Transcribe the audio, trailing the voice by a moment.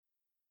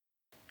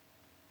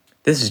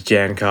This is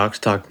Jan Cox,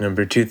 talk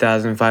number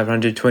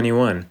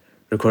 2521,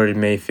 recorded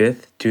May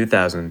 5th,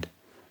 2000.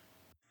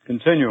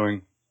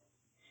 Continuing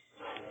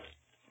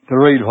to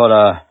read what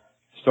I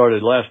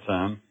started last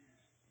time.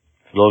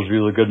 For those of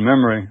you with a good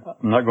memory,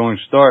 I'm not going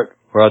to start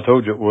where I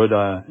told you it would.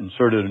 I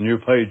inserted a new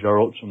page. I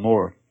wrote some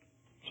more.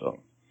 So,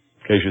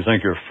 in case you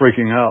think you're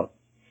freaking out.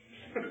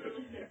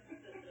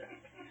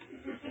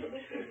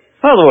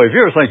 By the way, if you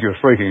ever think you're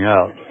freaking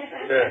out,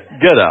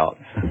 get out.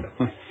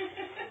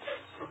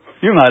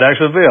 You might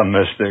actually be a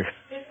mystic.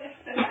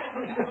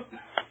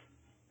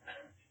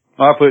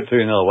 I'll put it to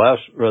you another way.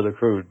 That's rather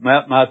crude.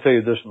 Matt, I tell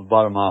you this from the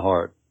bottom of my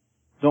heart.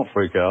 Don't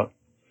freak out.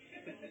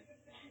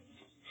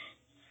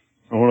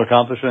 I won't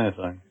accomplish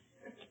anything.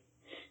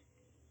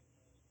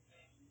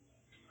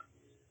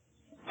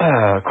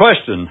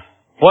 Question.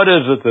 What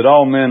is it that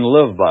all men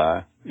live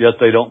by, yet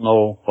they don't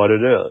know what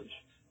it is?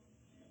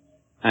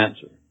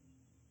 Answer.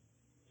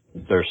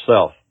 Their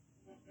self.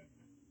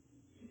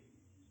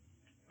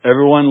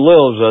 Everyone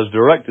lives as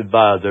directed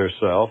by their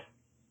self,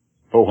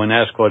 but when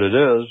asked what it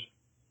is,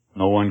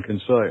 no one can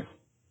say.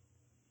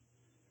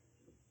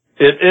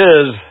 It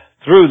is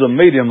through the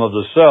medium of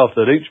the self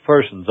that each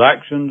person's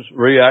actions,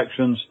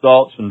 reactions,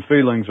 thoughts, and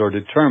feelings are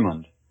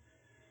determined.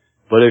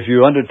 But if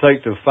you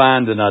undertake to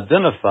find and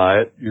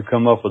identify it, you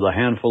come up with a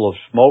handful of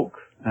smoke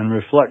and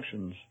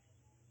reflections.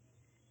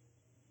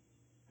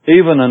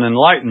 Even an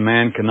enlightened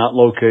man cannot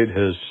locate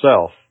his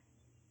self.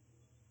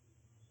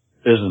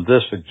 Isn't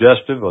this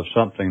suggestive of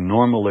something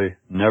normally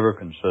never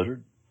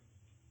considered?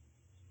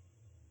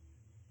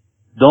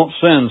 Don't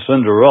send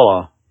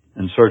Cinderella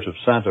in search of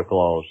Santa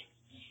Claus.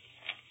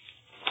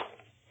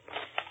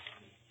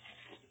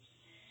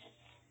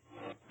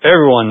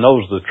 Everyone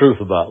knows the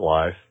truth about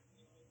life.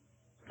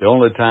 The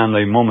only time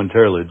they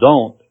momentarily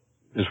don't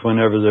is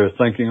whenever they're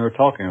thinking or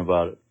talking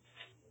about it.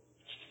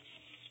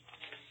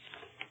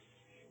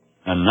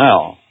 And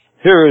now,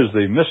 here is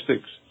the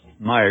mystic's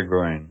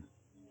migraine.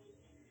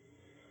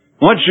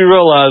 Once you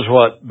realize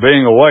what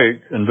being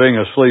awake and being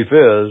asleep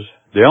is,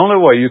 the only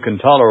way you can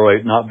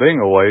tolerate not being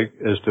awake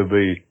is to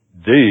be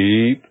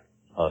deep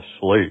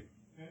asleep.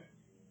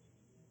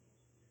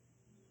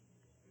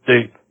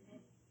 Deep.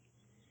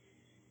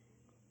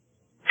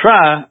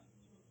 Try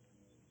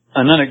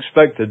an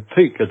unexpected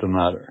peek at the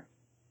matter.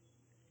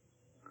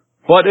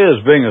 What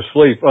is being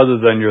asleep other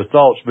than your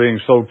thoughts being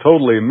so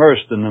totally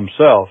immersed in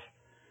themselves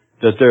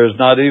that there is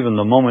not even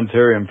the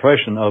momentary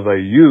impression of a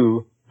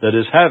you that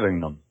is having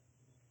them?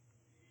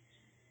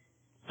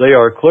 They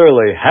are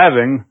clearly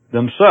having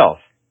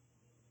themselves,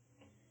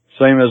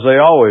 same as they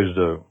always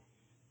do.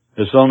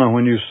 It's only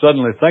when you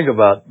suddenly think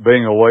about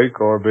being awake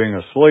or being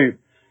asleep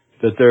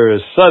that there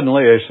is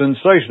suddenly a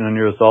sensation in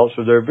your thoughts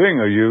of there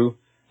being a you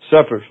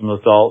separate from the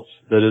thoughts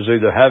that is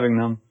either having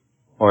them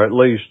or at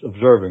least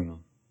observing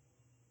them.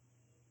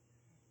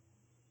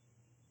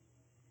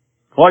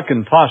 What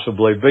can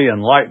possibly be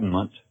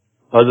enlightenment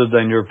other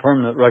than your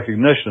permanent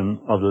recognition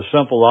of the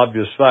simple,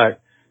 obvious fact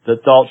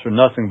that thoughts are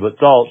nothing but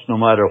thoughts no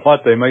matter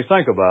what they may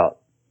think about,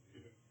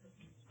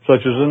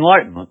 such as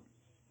enlightenment?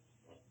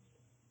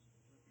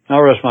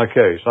 I'll rest my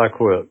case. I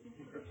quit.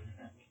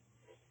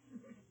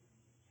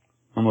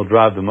 I'm going to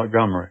drive to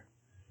Montgomery.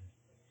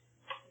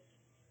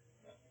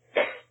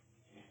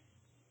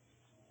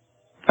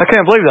 I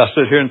can't believe I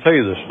sit here and tell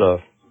you this stuff.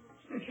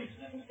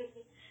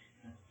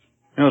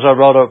 You know, as I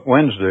brought up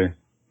Wednesday,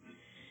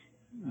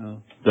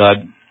 that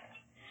I'd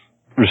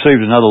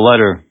received another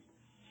letter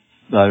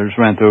that I just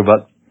ran through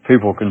about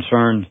people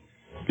concerned,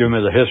 giving me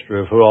the history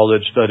of who all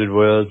they'd studied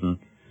with and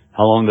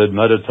how long they'd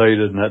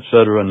meditated and et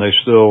cetera, and they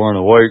still weren't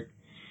awake,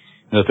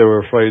 and that they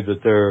were afraid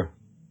that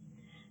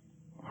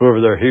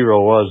whoever their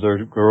hero was, their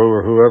guru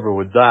or whoever,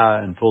 would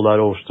die, and pull that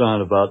old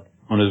stunt about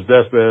on his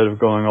deathbed of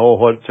going, oh,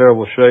 what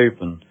terrible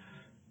shape, and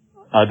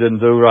I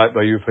didn't do right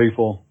by you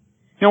people.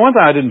 You know, one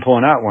thing I didn't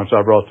point out once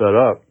I brought that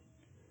up,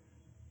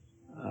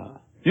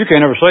 you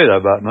can't ever say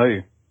that about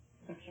me.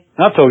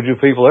 I've told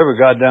you people every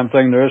goddamn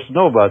thing there is to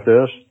know about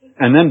this,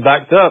 and then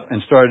backed up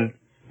and started,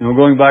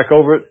 going back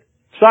over it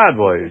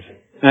sideways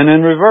and in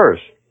reverse.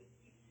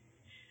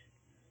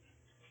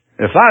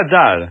 If I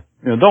died,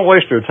 don't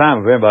waste your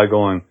time with anybody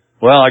going,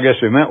 well, I guess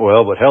he meant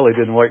well, but hell, he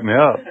didn't wake me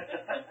up.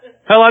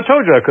 Hell, I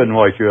told you I couldn't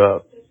wake you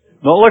up.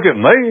 Don't look at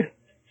me.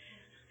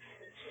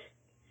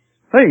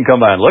 They can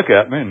come by and look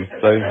at me and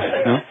say,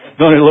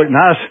 don't he look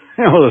nice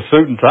with a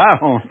suit and tie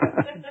on?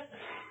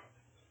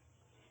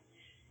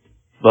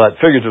 But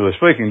figuratively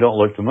speaking, don't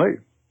look to me.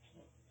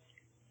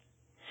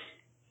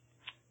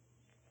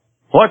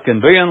 What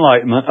can be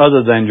enlightenment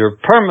other than your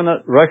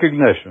permanent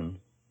recognition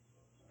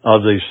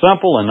of the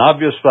simple and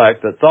obvious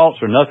fact that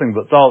thoughts are nothing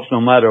but thoughts no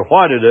matter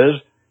what it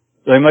is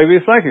they may be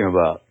thinking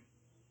about?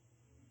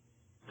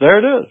 There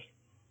it is.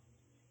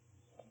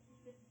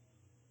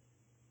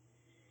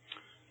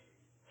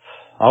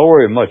 I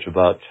worry much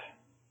about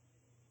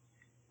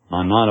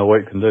my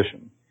non-awake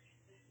condition.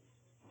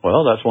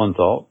 Well, that's one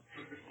thought.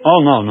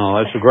 Oh,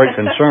 no, that's a great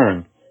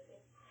concern.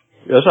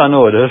 Yes, I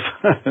know it is.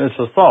 It's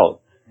a thought.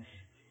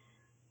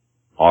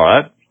 All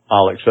right,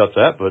 I'll accept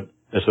that, but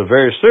it's a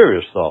very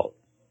serious thought.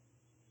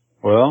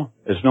 Well,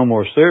 it's no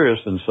more serious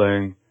than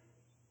saying,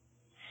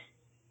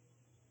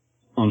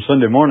 on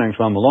Sunday mornings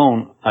when I'm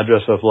alone, I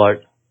dress up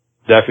like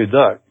Daffy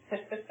Duck.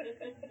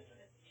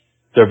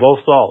 They're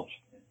both thoughts.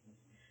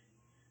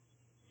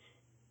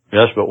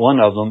 Yes, but one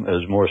of them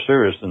is more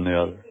serious than the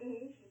other.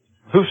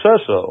 Who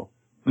says so?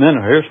 And then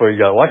here's where you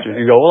got to watch it.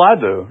 You go, well, I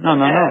do. No.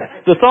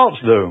 The thoughts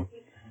do.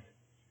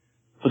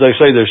 But they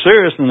say they're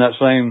serious, and that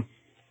same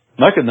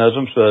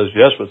mechanism says,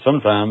 yes, but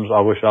sometimes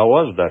I wish I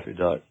was Daffy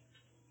Duck.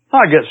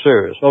 I get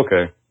serious.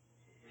 Okay.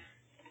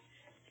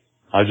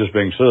 I'm just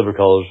being silly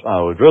because I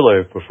would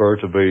really prefer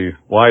to be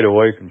wide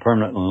awake and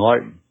permanently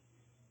enlightened.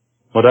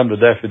 What happened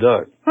to Daffy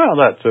Duck? Well,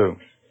 that too.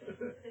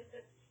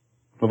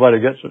 Nobody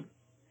gets it?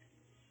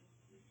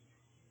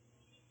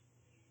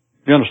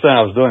 You understand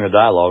I was doing a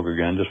dialogue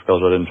again just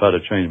because I didn't try to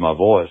change my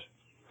voice.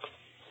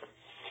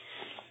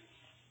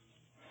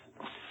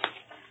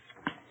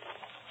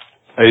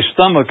 A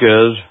stomach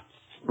is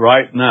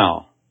right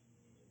now.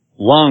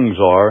 Lungs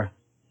are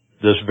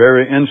this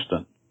very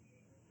instant.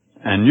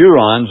 And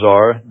neurons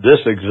are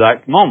this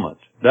exact moment.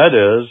 That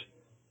is,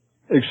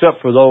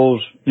 except for those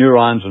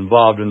neurons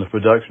involved in the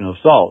production of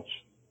thoughts.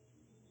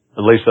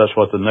 At least that's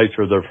what the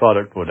nature of their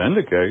product would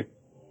indicate.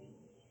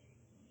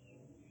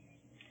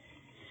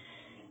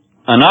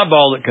 An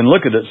eyeball that can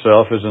look at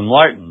itself is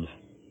enlightened,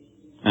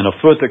 and a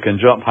foot that can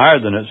jump higher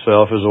than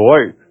itself is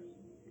awake.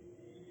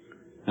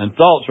 And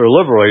thoughts are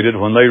liberated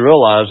when they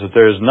realize that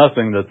there is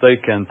nothing that they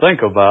can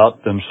think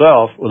about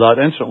themselves without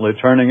instantly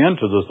turning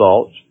into the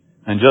thoughts,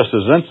 and just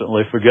as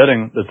instantly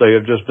forgetting that they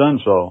have just done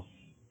so.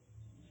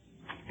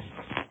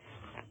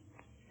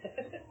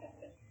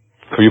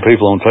 For you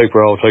people on tape,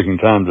 we're all taking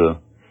time to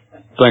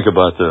think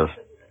about this.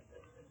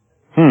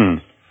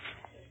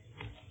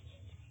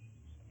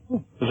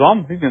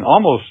 You can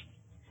almost,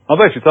 I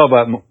bet you thought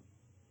about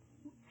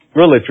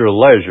really at your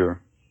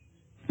leisure,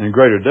 in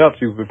greater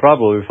depth, you could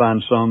probably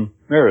find some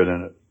merit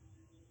in it.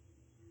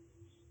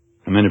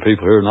 And many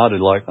people here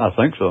nodded like, I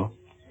think so.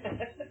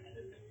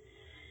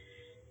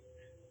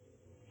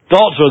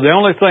 Thoughts are the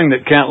only thing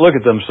that can't look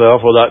at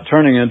themselves without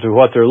turning into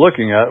what they're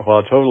looking at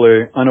while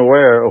totally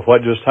unaware of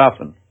what just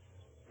happened.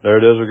 There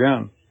it is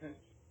again.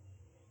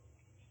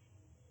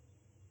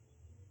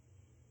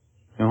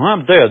 And when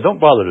I'm dead,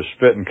 don't bother to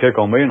spit and kick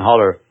on me and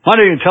holler, why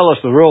don't you tell us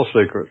the real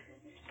secret?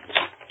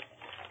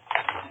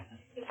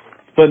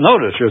 But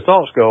notice, your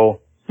thoughts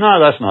go, no,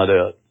 that's not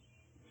it.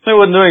 It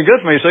wouldn't do any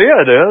good for me. You say,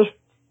 yeah, it is.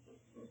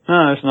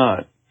 No, it's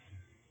not.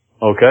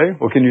 Okay,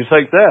 well, can you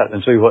take that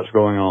and see what's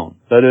going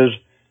on? That is,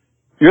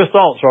 your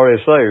thoughts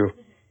already say,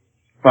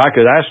 I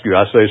could ask you,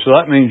 I say, so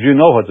that means you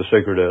know what the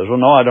secret is.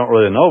 Well, no, I don't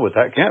really know, but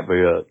that can't be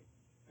it.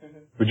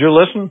 Would you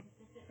listen?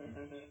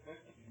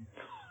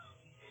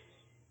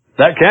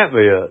 That can't be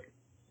it.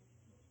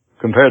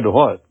 Compared to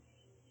what?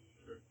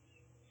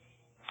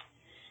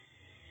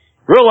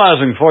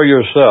 Realizing for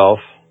yourself,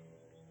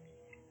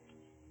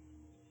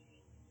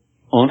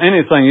 on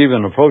anything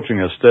even approaching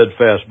a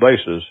steadfast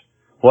basis,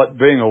 what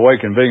being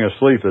awake and being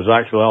asleep is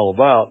actually all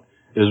about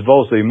is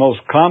both the most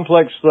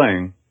complex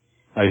thing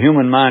a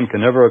human mind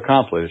can ever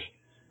accomplish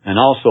and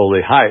also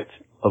the height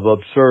of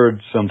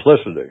absurd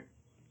simplicity.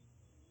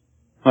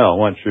 Well,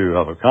 once you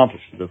have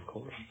accomplished it, of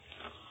course.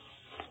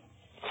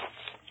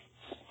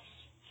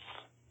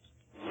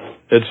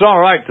 It's all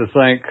right to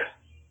think,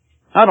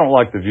 I don't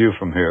like the view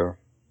from here.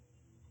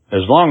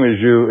 As long as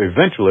you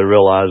eventually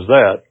realize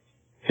that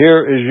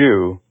here is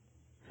you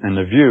and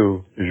the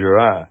view is your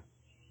eye.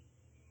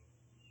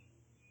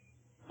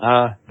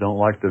 I don't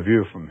like the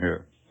view from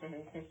here.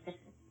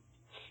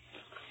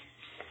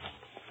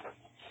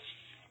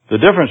 The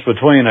difference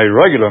between a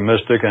regular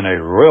mystic and a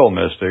real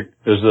mystic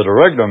is that a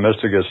regular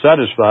mystic is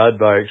satisfied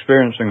by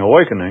experiencing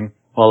awakening,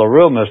 while a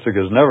real mystic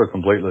is never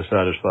completely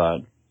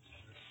satisfied.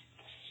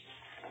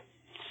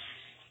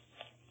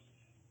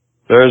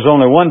 There is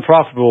only one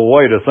profitable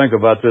way to think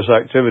about this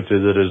activity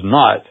that is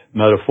not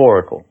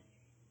metaphorical.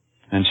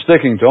 And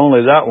sticking to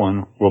only that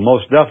one will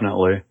most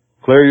definitely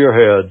clear your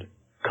head,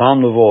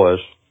 calm the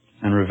voice,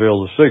 and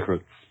reveal the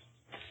secret.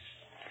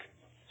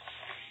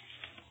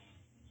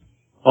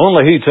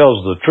 Only he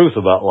tells the truth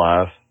about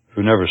life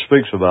who never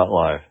speaks about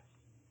life.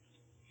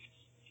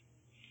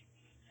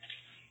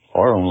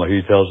 Or only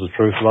he tells the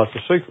truth about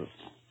the secret.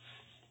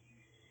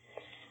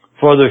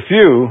 For the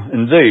few,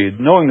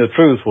 indeed, knowing the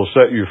truth will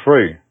set you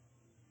free.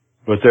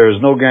 But there is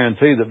no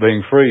guarantee that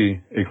being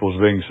free equals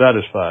being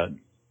satisfied.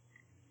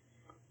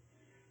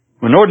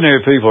 When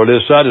ordinary people are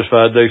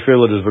dissatisfied, they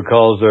feel it is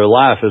because their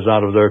life is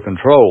out of their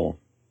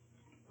control,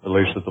 at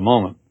least at the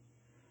moment.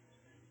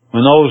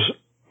 When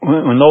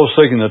those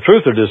seeking the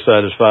truth are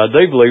dissatisfied,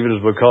 they believe it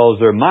is because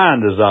their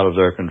mind is out of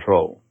their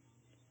control.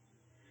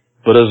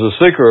 But as the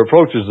seeker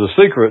approaches the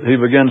secret, he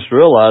begins to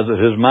realize that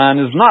his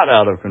mind is not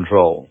out of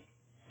control.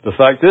 The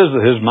fact is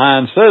that his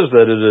mind says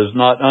that it is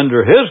not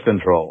under his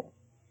control,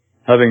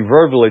 having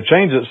verbally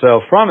changed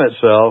itself from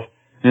itself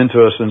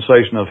into a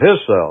sensation of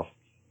his self.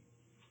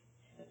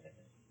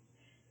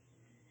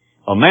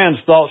 A man's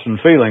thoughts and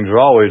feelings are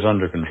always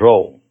under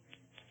control,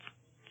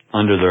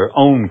 under their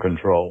own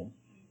control.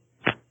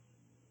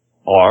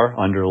 or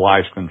under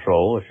life's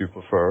control, if you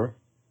prefer.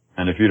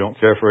 And if you don't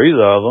care for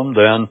either of them,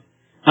 then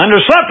under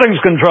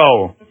something's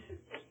control.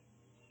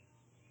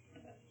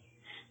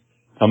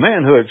 A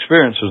man who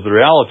experiences the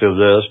reality of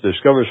this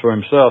discovers for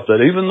himself that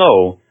even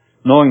though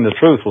knowing the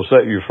truth will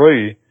set you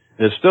free,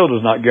 it still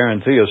does not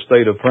guarantee a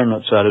state of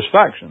permanent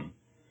satisfaction.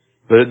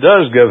 But it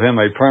does give him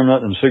a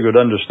permanent and secret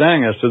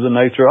understanding as to the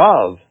nature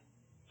of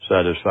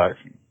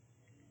satisfaction.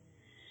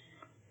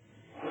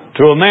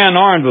 To a man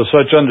armed with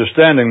such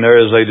understanding, there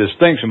is a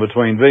distinction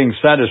between being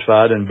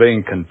satisfied and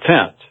being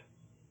content,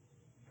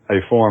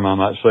 a form, I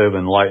might say, of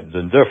enlightened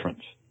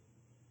indifference.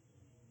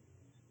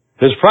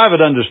 His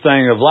private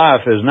understanding of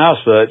life is now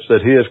such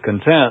that he is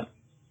content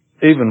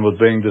even with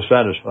being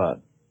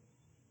dissatisfied.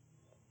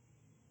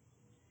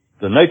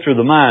 The nature of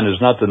the mind is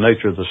not the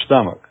nature of the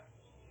stomach,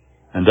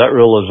 and that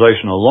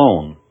realization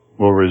alone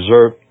will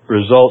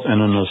result in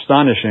an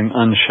astonishing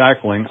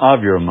unshackling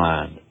of your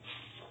mind.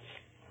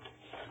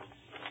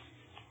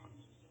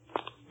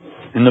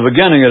 In the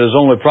beginning, it is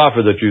only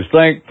proper that you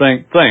think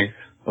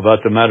about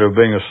the matter of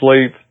being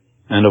asleep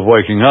and of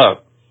waking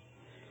up.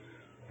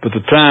 But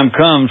the time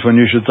comes when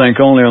you should think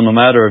only on the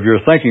matter of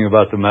your thinking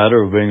about the matter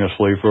of being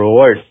asleep or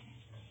awake.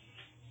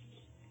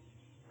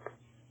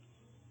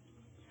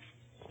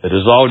 It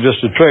is all just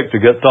a trick to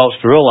get thoughts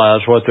to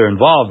realize what they're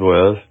involved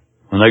with.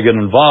 When they get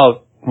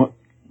involved,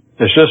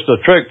 it's just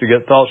a trick to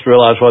get thoughts to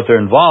realize what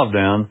they're involved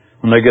in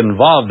when they get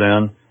involved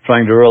in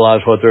trying to realize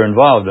what they're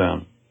involved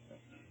in.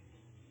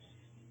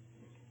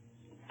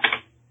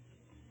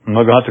 I'm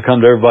going to have to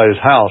come to everybody's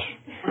house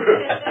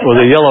with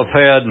a yellow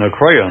pad and a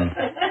crayon.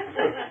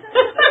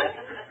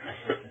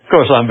 Of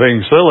course, I'm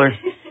being silly.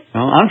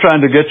 I'm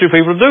trying to get you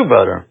people to do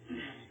better.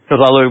 Because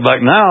I look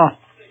back now,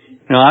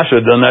 I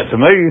should have done that to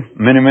me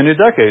many, many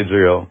decades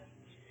ago.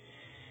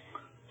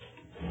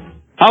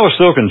 I was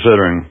still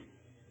considering.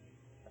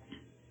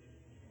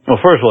 Well,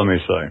 first let me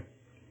say,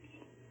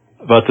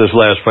 about this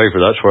last paper,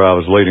 that's where I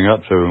was leading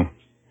up to.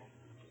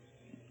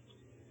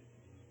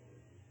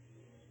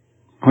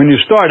 When you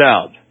start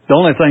out, the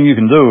only thing you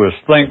can do is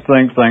think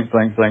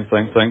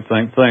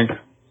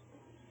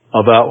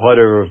about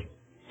whatever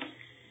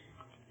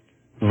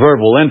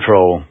verbal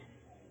intro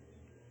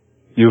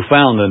you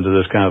found into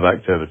this kind of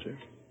activity,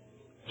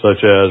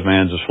 such as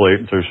man's asleep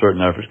and through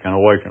certain efforts can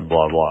awaken,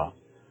 blah, blah.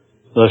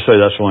 Let's say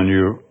that's one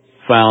you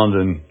found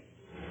and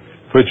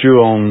put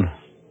you on,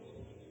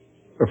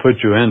 or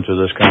put you into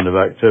this kind of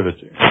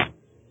activity.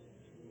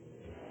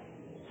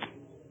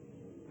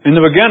 In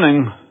the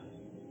beginning,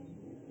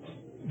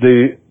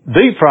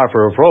 the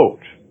proper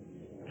approach,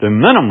 the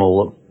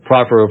minimal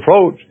proper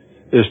approach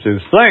is to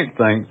think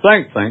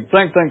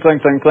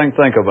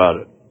about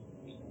it.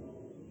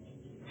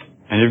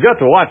 And you've got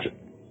to watch it.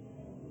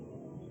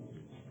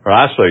 Or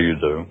I say you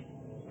do,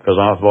 because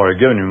I've already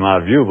given you my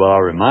view, but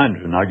I'll remind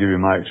you and I'll give you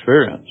my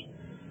experience.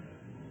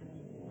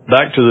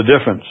 Back to the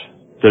difference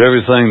that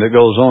everything that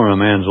goes on in a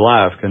man's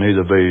life can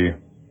either be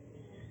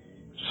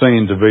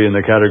seen to be in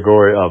the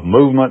category of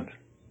movement,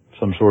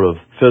 some sort of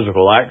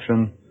physical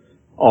action,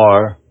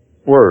 or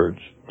words,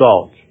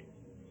 thoughts.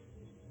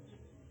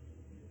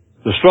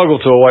 The struggle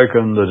to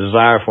awaken, the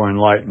desire for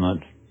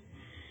enlightenment,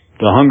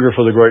 the hunger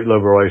for the great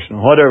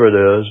liberation, whatever it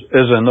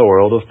is in the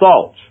world of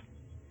thoughts.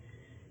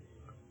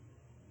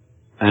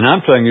 And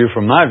I'm telling you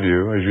from my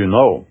view, as you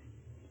know,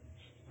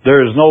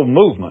 there is no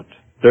movement,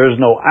 there is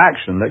no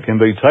action that can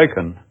be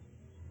taken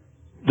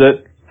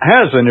that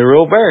has any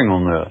real bearing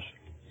on this.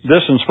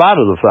 This in spite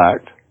of the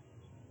fact,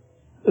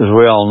 as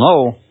we all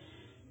know,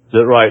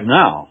 that right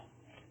now,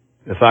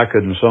 if I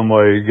could in some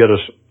way get a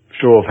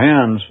show of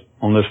hands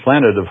on this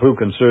planet of who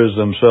considers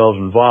themselves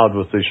involved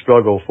with the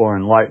struggle for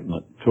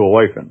enlightenment, to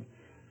awaken,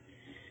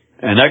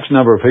 and X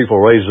number of people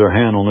raise their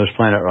hand on this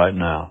planet right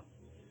now,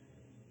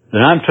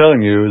 then I'm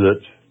telling you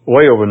that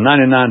way over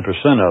 99%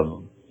 of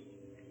them,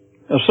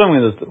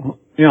 assuming that,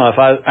 if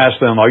I ask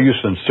them, are you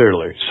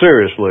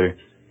seriously,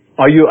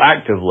 are you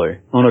actively,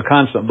 on a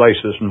constant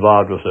basis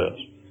involved with this?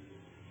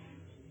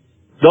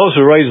 Those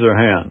who raise their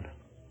hand,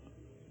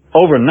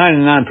 over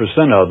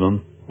 99% of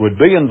them would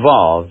be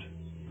involved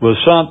with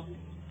some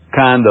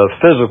kind of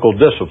physical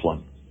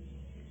discipline.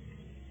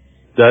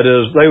 That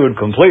is, they would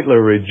completely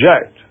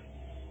reject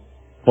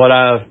what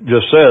I've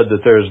just said, that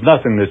there is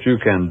nothing that you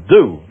can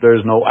do. There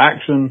is no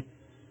action.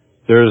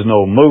 There is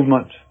no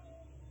movement.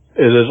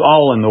 It is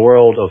all in the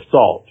world of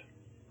thought.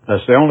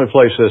 That's the only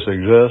place this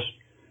exists,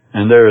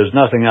 and there is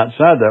nothing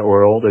outside that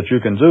world that you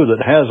can do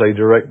that has a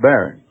direct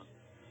bearing.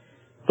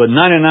 But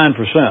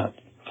 99%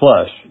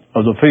 plus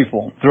of the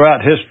people throughout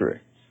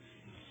history,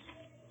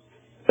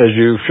 as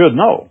you should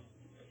know,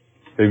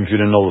 even if you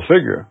didn't know the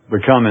figure,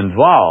 become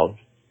involved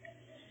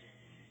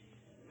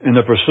in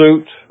the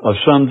pursuit of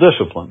some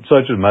discipline,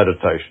 such as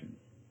meditation,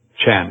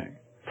 chanting,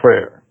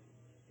 prayer,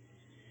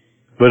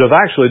 but of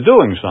actually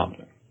doing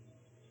something.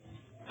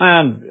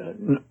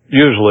 And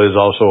usually there's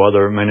also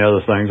many other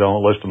things. I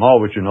won't list them all,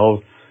 but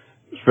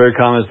it's very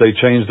common that they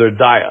change their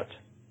diet.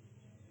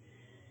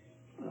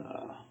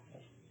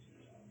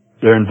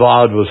 They're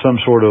involved with some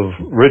sort of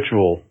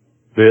ritual,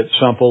 be it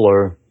simple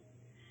or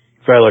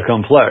fairly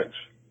complex,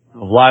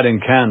 of lighting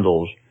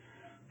candles,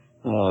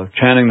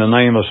 chanting the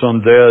name of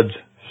some dead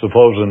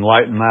supposed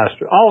enlightened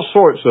master, all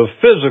sorts of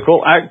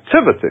physical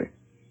activity.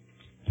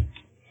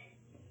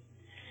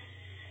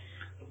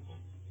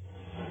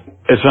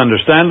 It's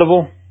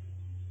understandable.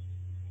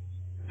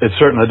 It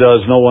certainly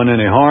does no one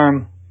any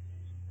harm.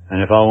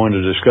 And if I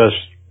wanted to discuss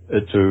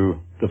it to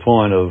the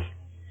point of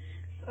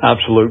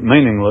absolute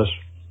meaningless,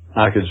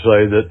 I could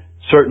say that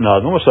certain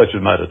of them, such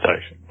as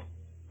meditation,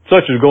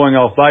 such as going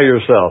off by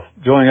yourself,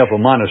 going up a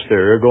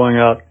monastery, or going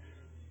out,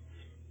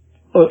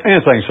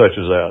 anything such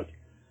as that.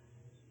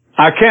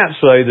 I can't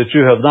say that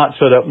you have not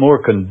set up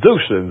more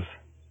conducive,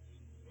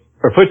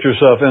 or put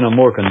yourself in a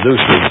more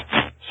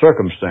conducive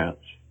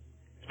circumstance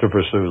to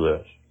pursue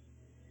this.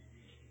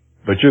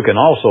 But you can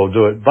also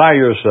do it by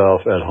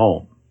yourself at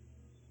home.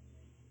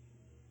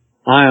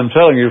 I am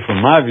telling you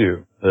from my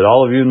view, that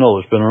all of you know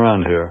that's been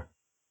around here,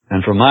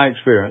 and from my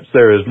experience,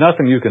 there is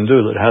nothing you can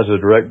do that has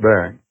a direct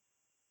bearing.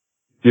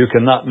 You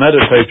cannot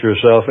meditate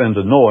yourself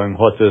into knowing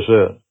what this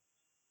is.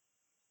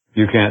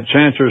 You can't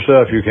chant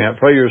yourself, you can't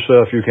pray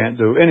yourself, you can't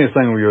do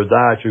anything with your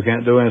diet, you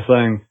can't do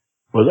anything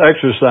with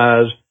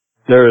exercise.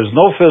 There is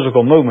no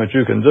physical movement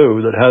you can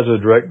do that has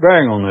a direct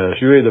bearing on this.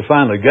 You either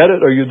finally get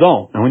it or you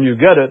don't. And when you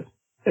get it,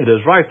 it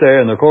is right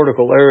there in the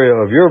cortical area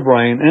of your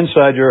brain,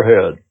 inside your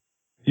head.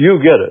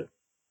 You get it.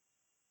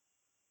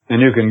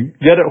 And you can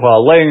get it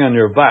while laying on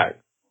your back,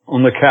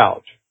 on the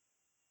couch.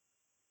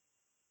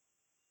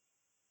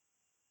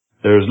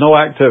 There is no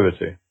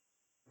activity,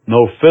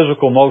 no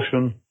physical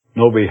motion,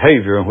 no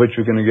behavior in which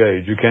you can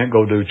engage. You can't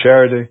go do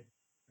charity.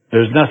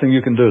 There's nothing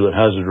you can do that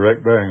has a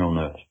direct bearing on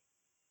this.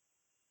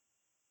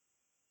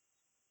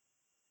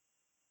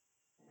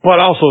 What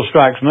also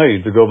strikes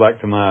me, to go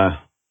back to my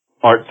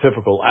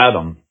archetypical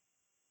Adam,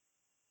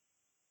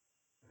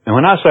 and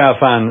when I say I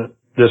find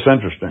this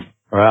interesting,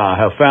 or I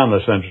have found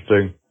this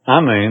interesting, I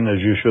mean,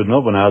 as you should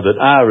know by now, that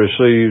I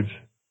received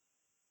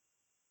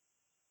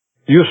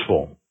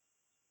useful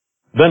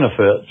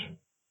benefits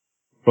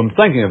from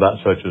thinking about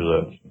such as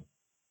this.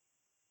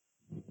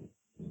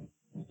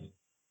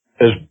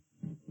 Is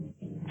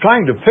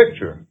trying to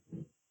picture.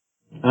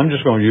 I'm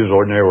just going to use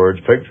ordinary words,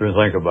 picture and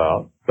think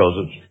about, because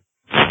it's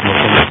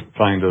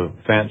trying to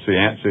fancy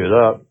it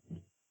up.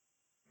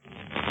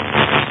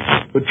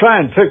 But try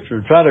and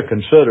picture, try to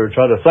consider,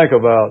 try to think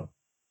about,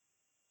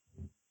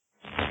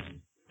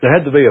 there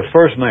had to be a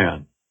first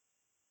man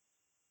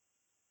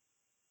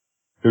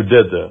who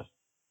did this.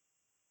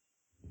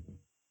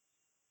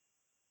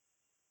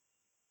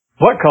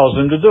 What caused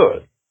him to do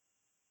it?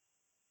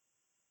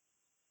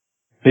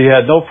 He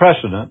had no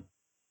precedent.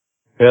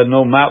 He had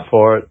no map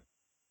for it,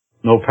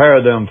 no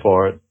paradigm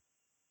for it.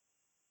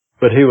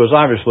 But he was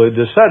obviously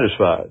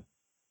dissatisfied.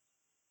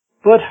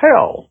 But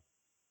hell,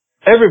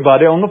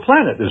 everybody on the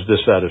planet is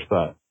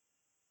dissatisfied.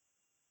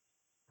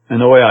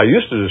 And the way I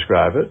used to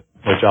describe it,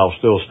 which I'll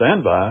still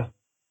stand by,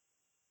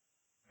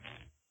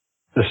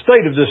 the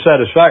state of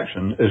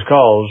dissatisfaction is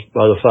caused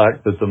by the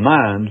fact that the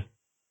mind,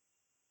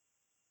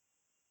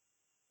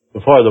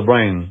 the part of the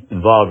brain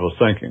involved with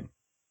thinking,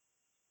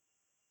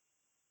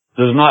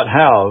 does not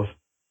have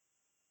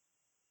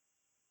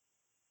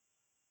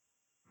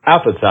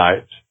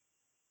appetites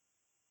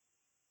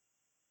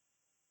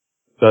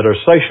that are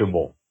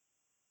satiable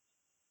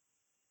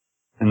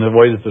in the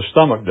way that the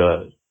stomach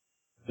does,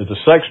 that the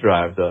sex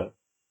drive does,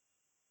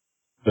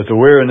 that the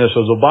weariness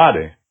of the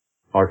body,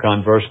 or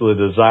conversely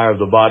the desire of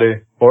the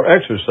body for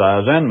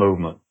exercise and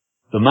movement.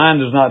 The mind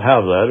does not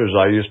have that, as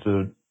I used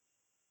to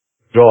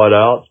draw it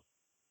out.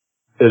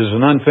 It is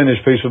an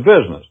unfinished piece of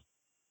business.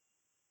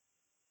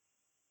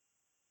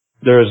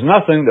 There is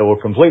nothing that will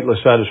completely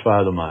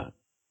satisfy the mind.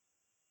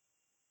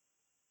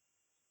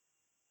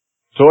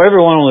 So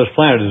everyone on this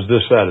planet is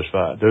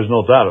dissatisfied. There's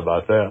no doubt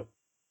about that.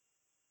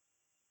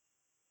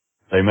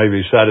 They may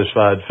be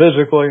satisfied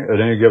physically at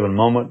any given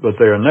moment, but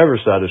they are never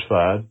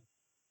satisfied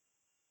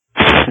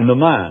in the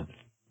mind.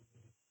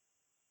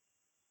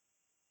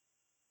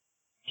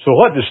 So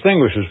what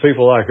distinguishes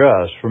people like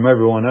us from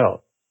everyone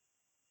else?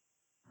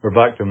 We're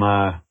back to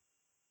my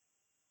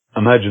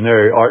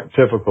imaginary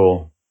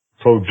archetypical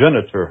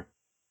progenitor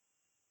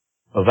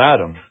of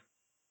Adam.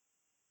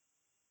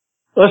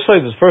 Let's say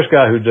the first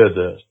guy who did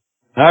this,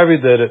 however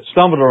he did it,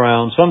 stumbled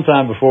around,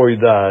 sometime before he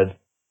died,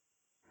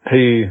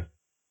 he,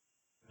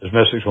 as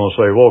Mystics want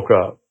to say, woke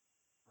up.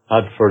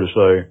 I'd prefer to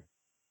say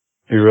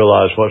he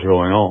realized what's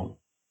going on.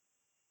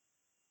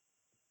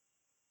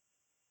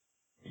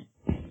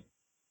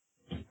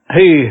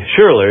 He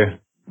surely,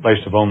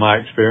 based upon my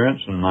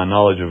experience and my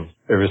knowledge of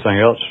everything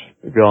else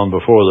gone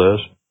before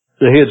this,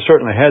 that he had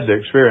certainly had the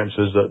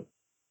experiences that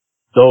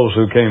those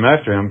who came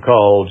after him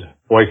called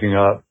waking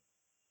up.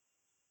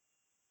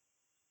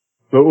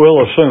 But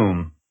we'll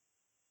assume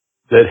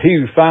that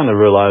he finally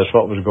realized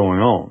what was going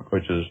on,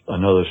 which is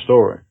another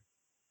story.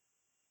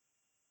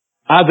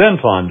 I then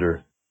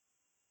pondered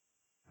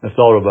and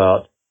thought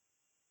about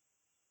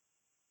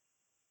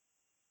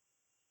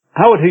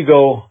how would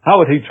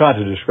he try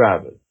to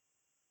describe it?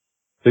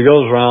 He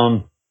goes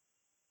around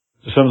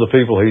to some of the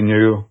people he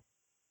knew,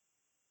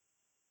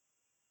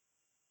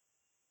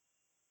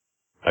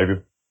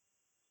 Maybe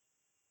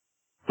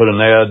put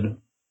an ad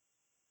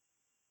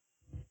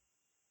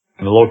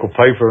in the local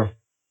paper.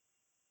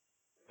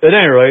 At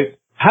any rate,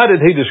 how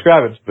did he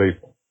describe it to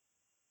people?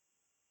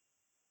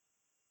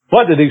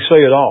 What did he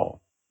say at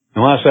all?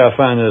 And when I say I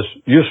find this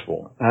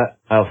useful,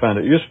 I found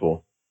it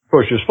useful. Of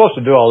course, you're supposed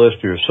to do all this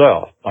to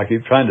yourself. I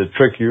keep trying to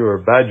trick you or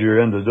badger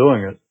you into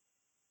doing it.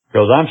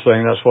 Because I'm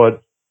saying that's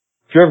what,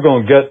 if you're ever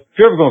going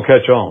to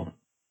catch on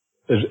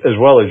as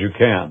well as you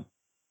can,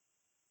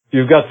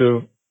 you've got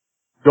to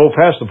go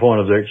past the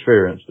point of the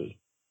experiences.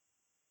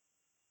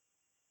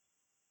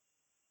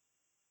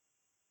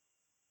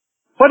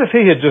 What if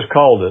he had just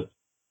called it?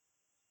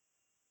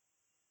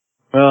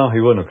 Well, he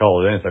wouldn't have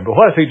called it anything. But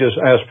what if he just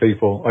asked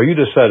people, are you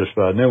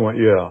dissatisfied? And they went,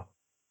 yeah.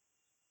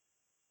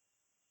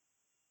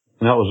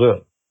 And that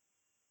was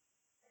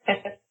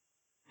it.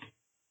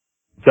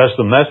 That's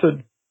the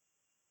method.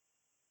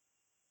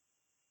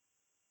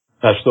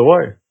 That's the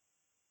way.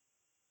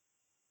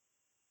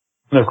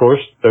 And of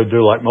course, they'd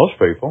do like most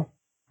people.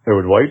 They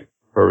would wait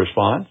for a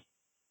response.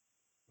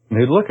 And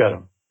he'd look at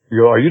them.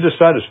 You go, are you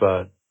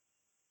dissatisfied?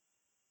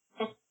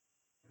 And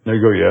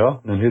they'd go, yeah.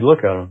 And he'd look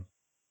at them.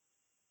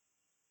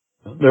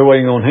 They're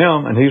waiting on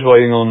him, and he's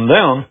waiting on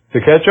them to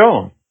catch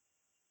on.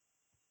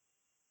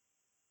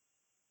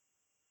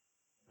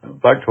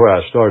 Back to where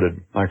I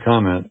started my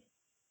comment.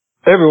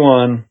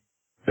 Everyone,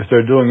 if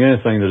they're doing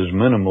anything that is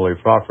minimally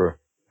proper,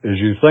 is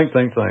you think.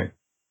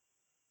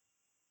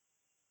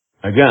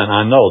 Again,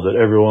 I know that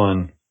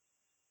everyone,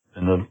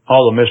 and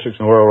all the mystics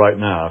in the world right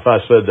now, if I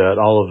said that,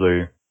 all of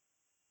the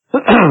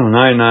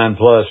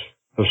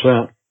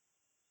 99+%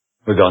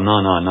 would go,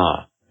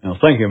 no.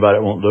 Thinking about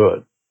it won't do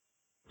it.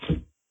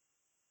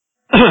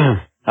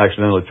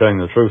 Accidentally telling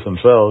the truth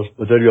themselves,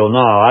 but they'd go, no,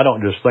 I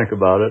don't just think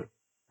about it.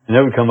 And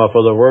they would come up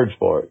with other words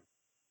for it.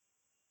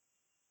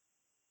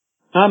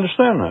 I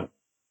understand that.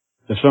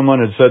 If someone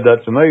had said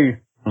that to me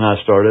when I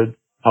started,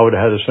 I would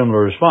have had a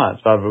similar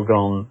response. I would have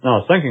gone,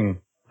 no, thinking,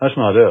 that's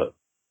not it.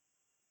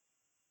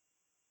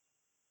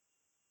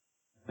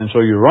 And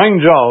so you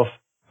range off,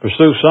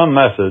 pursue some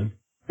method,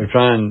 you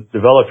try and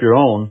develop your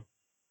own,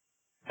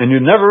 and you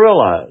never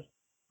realize,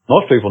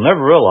 most people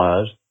never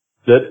realize,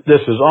 that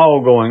this is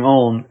all going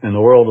on in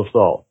the world of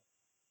thought.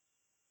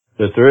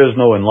 That there is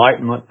no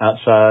enlightenment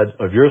outside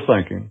of your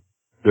thinking.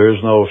 There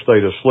is no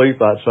state of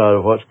sleep outside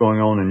of what's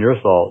going on in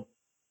your thought.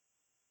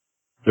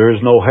 There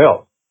is no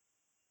help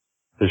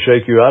to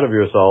shake you out of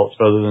your thoughts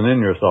other than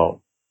in your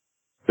thought.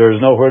 There is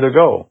nowhere to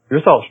go.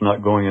 Your thoughts are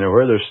not going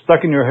anywhere. They're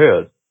stuck in your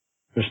head.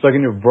 They're stuck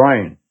in your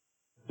brain.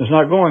 It's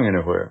not going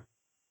anywhere.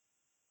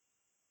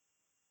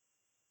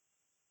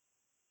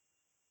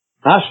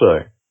 I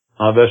say,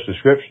 my best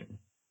description,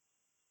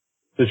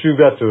 that you've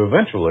got to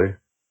eventually,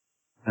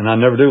 and I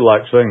never do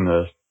like saying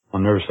this,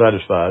 I'm never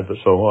satisfied, but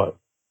so what?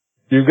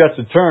 You've got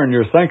to turn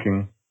your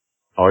thinking,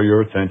 or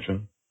your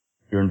attention,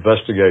 your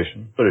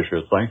investigation, but it's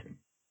your thinking.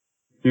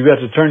 You've got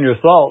to turn your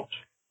thoughts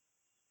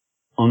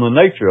on the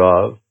nature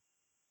of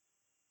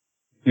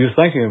you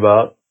thinking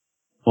about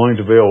wanting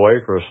to be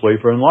awake or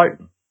asleep or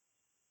enlightened.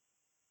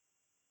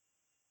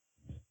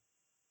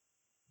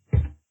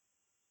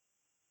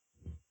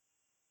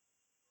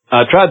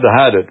 I tried to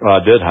hide it, or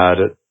I did hide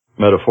it,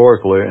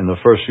 metaphorically, in the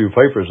first few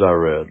papers I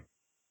read.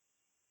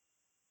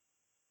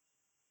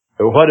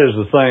 But what is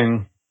the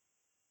thing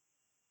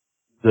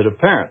that a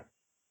parent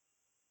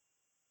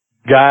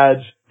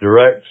guides,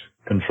 directs,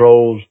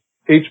 controls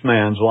each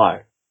man's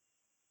life?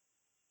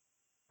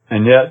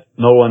 And yet,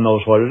 no one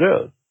knows what it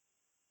is.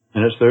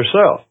 And it's their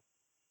self.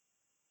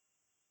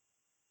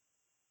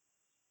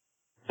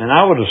 And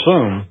I would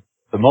assume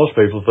that most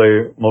of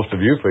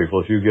you people,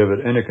 if you give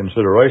it any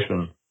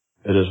consideration,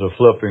 it is a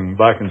flipping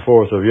back and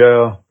forth of,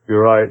 yeah,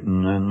 you're right,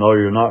 and then, no,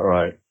 you're not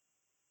right.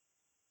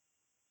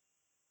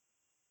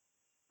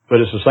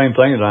 But it's the same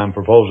thing that I'm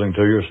proposing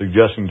to you, or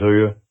suggesting to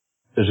you,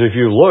 is if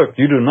you look,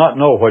 you do not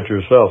know what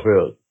your self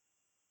is.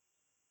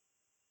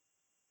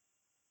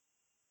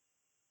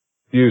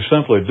 You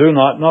simply do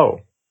not know.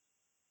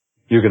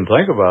 You can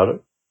think about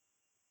it,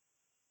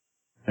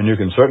 and you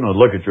can certainly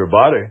look at your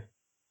body.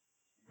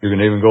 You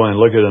can even go and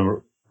look at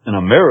it in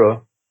a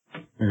mirror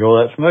and go,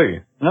 that's me.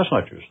 And that's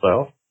not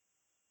yourself.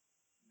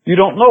 You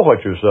don't know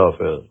what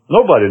yourself is.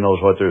 Nobody knows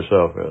what their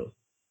self is.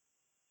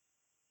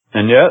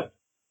 And yet,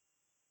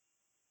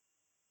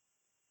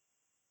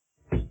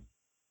 a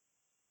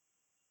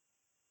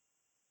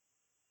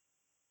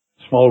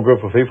small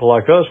group of people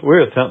like us,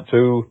 we attempt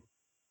to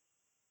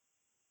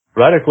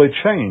radically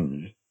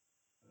change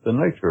the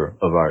nature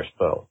of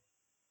ourself.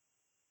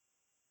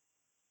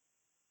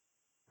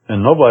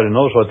 And nobody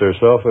knows what their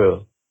self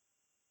is.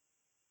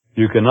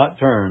 You cannot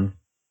turn,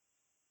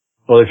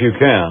 well, if you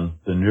can,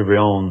 then you're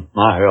beyond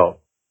my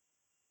help.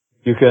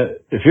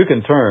 If you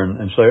can turn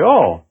and say,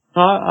 oh,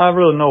 I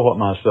really know what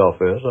my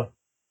self is.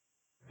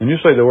 When you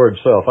say the word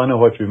self, I know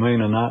what you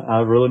mean, and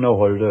I really know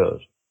what it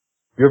is.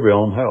 You're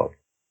beyond help.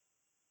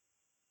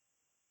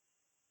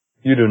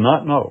 You do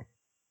not know.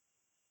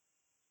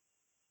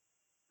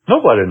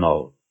 Nobody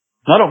knows.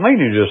 I don't mean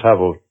you just have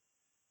a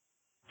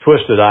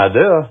twisted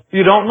idea.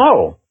 You don't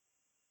know.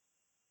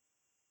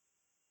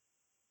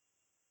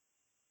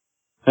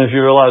 And if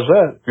you realize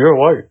that, you're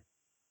awake.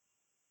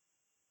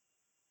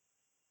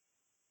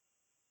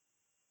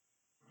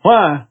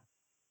 Why?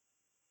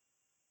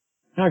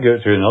 I'll give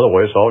it to you another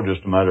way. It's all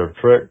just a matter of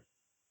trick.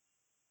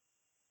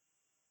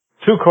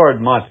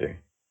 2-card Monte.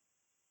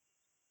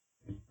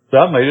 So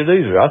I made it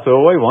easier. I threw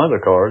away one of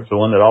the cards, the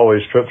one that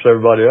always trips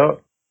everybody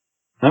up.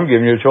 I'm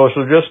giving you a choice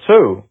of just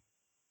 2.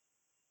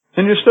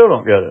 And you still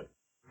don't get it.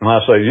 When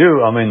I say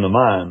you, I mean the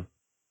mind.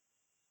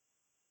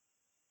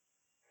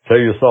 Tell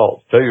your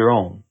thoughts. Tell your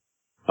own.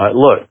 All right,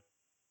 look.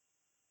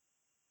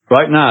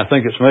 Right now, I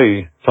think it's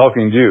me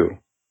talking to you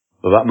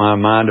about my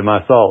mind and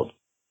my thoughts.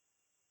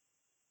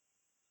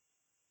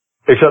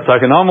 Except I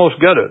can almost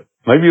get it.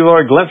 Maybe you've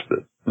already glimpsed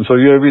it. And so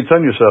you'll be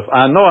telling yourself,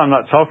 I know I'm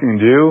not talking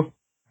to you.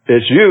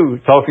 It's you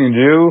talking to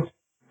you.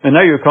 And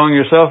now you're calling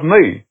yourself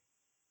me.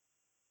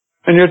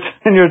 And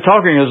you're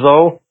talking as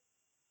though,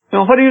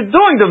 what are you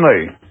doing to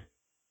me?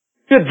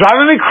 You're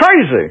driving me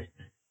crazy.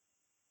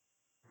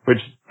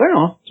 Which,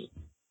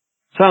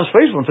 sounds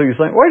peaceful until you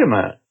think, wait a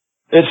minute.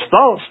 It's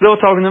thoughts still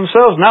talking to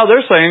themselves. Now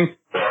they're saying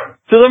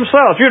to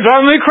themselves, you're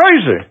driving me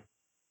crazy.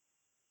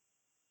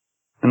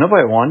 And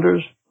nobody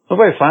wonders.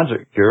 Nobody finds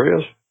it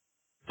curious.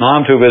 No,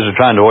 I'm too busy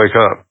trying to wake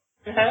up.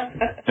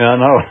 Yeah, I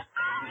know.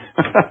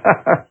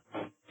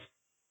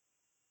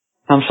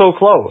 I'm so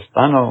close.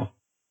 I know.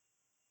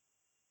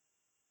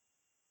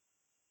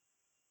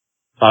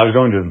 I was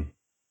going to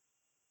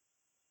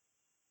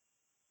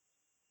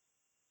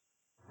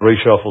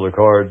reshuffle the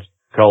cards,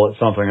 call it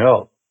something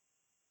else.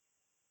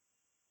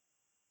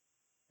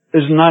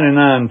 Is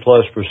 99+%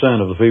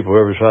 of the people who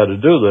ever tried to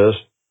do this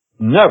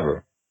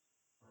never.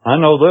 I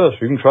know this.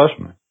 You can trust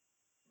me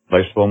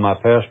based upon my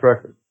past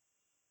record.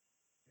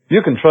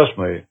 You can trust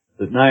me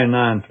that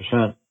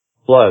 99%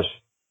 plus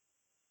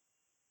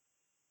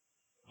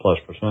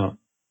percent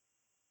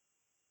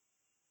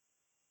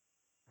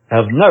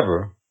have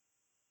never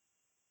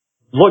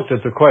looked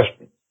at the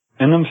question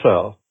in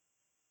themselves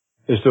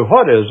as to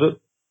what is it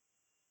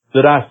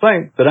that I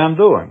think that I'm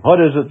doing? What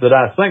is it that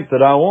I think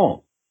that I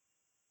want?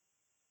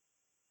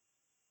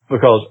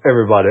 Because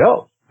everybody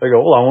else, they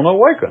go, well, I want to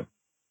awaken.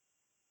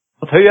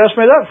 What the hell you asked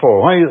me that for?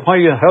 Why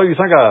the hell you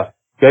think I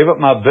gave up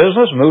my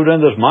business, moved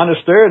into this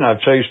monastery, and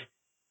I've chased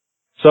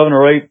 7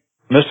 or 8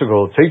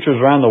 mystical teachers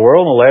around the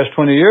world in the last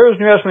 20 years,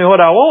 and you ask me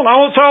what I want? I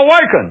want to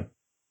awaken.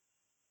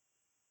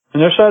 And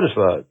they're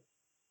satisfied.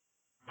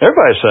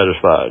 Everybody's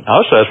satisfied.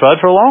 I was satisfied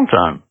for a long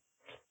time.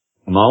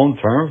 My own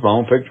terms, my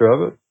own picture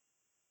of it.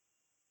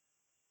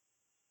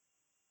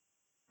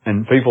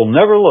 And people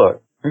never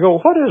look. They go,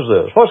 what is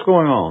this? What's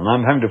going on?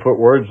 I'm having to put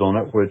words on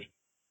it, which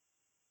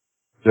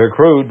they're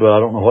crude, but I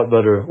don't know what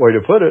better way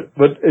to put it.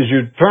 But as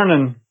you turn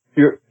and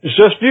it's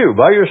just you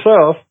by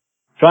yourself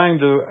trying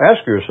to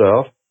ask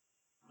yourself,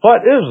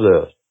 what is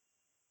this?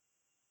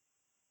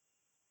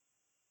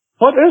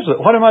 What is it?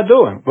 What am I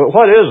doing? But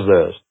what is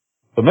this?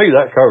 For me,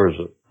 that covers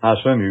it. I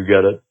assume you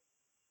get it.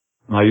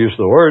 I use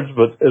the words,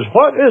 but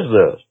what is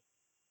this?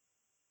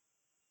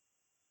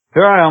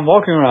 Here I am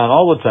walking around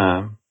all the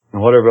time,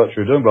 and whatever else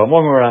you're doing, but I'm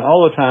walking around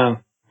all the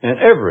time, and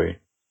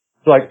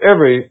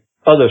every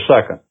other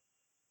second,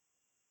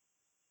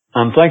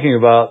 I'm thinking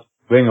about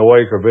being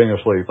awake or being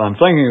asleep. I'm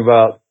thinking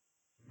about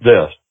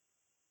this.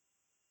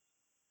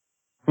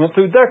 I went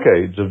through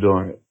decades of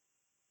doing it.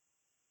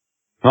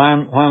 Why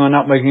am I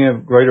not making a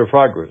greater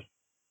progress?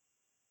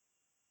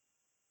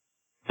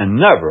 And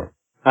never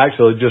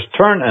actually just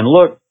turn and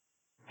look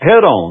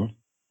head on.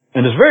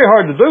 And it's very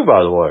hard to do,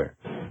 by the way,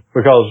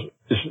 because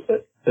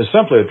it's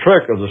simply a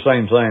trick of the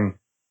same thing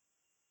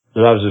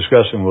that I was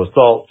discussing with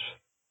thoughts,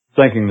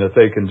 thinking that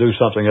they can do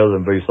something other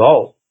than be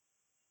thought,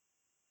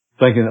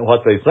 thinking that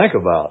what they think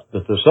about,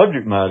 that the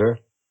subject matter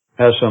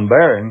has some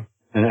bearing,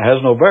 and it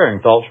has no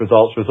bearing. Thoughts are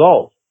thoughts are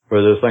thoughts.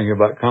 Whether they're thinking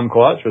about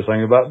kumquats or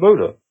thinking about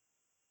Buddha.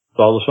 It's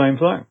all the same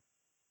thing.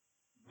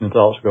 And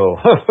thoughts go,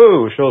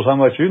 hoo-hoo, shows how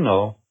much you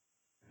know.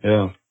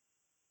 Yeah.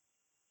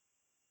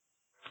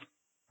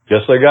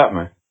 Guess they got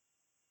me.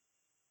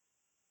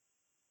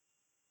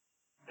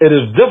 It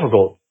is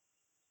difficult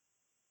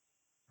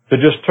to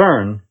just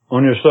turn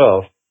on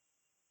yourself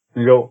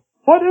and go,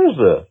 what is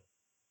this?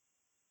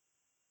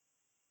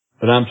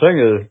 But I'm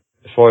saying,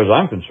 as far as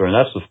I'm concerned,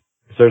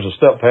 if there's a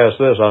step past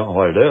this, I don't know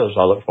what it is.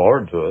 I look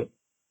forward to it.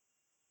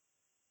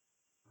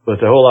 But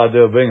the whole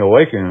idea of being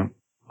awake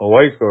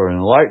or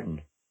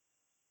enlightened,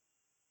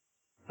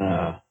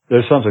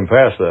 there's something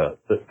past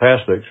that,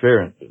 past the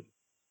experiences.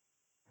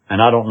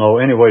 And I don't know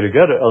any way to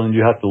get it other than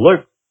you have to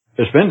look.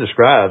 It's been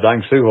described. I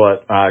can see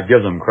what I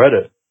give them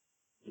credit,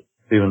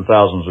 even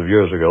thousands of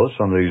years ago.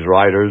 Some of these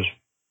writers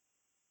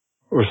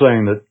were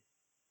saying that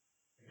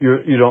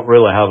you don't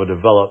really have a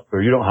developed,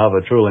 or you don't have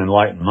a truly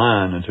enlightened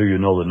mind until you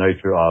know the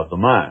nature of the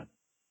mind.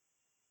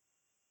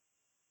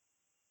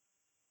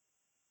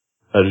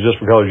 That is just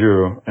because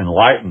you're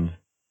enlightened,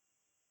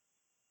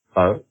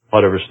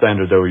 whatever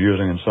standard they were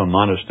using in some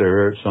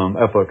monastery, or some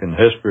epoch in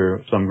history,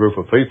 or some group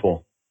of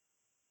people,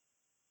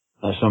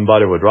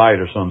 somebody would write,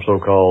 or some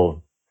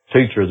so-called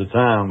teacher at the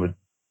time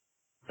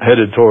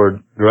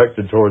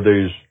directed toward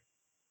these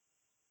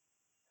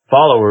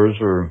followers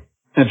or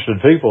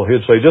interested people,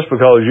 he'd say, just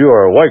because you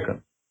are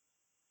awakened,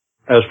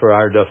 as per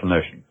our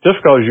definition, just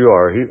because you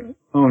are,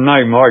 I'm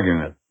not even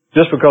arguing it,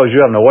 just because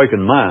you have an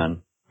awakened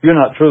mind, you're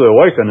not truly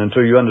awakened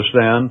until you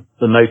understand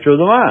the nature of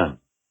the mind.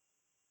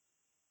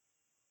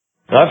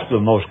 That's the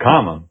most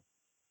common.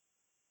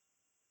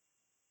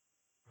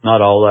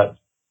 Not all that,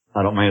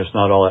 I don't mean it's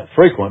not all that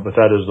frequent, but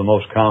that is the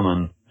most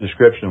common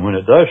description when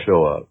it does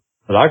show up.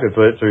 But I could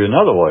put it to you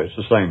another way. It's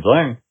the same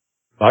thing.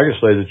 I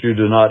could say that you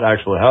do not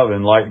actually have an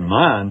enlightened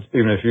mind,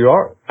 even if you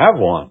have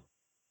one.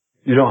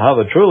 You don't have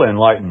a truly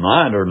enlightened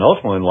mind or an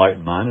ultimately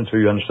enlightened mind until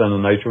you understand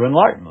the nature of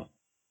enlightenment.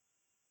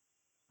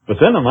 But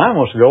then the mind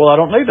wants to go, well, I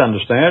don't need to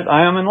understand it.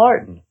 I am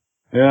enlightened.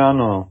 Yeah, I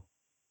know.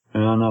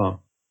 Yeah, I know.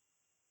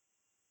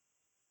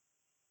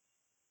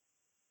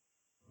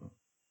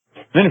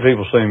 Many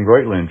people seem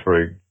greatly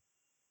intrigued,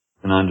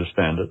 and I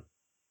understand it.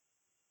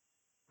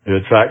 The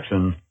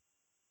attraction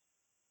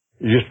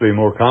used to be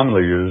more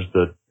commonly used,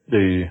 that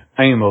the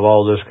aim of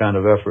all this kind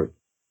of effort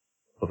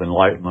of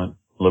enlightenment,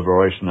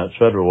 liberation,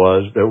 etc.,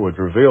 was that it would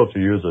reveal to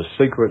you the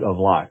secret of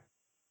life.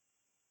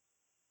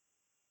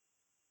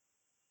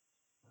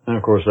 And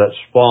of course that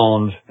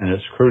spawned in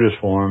its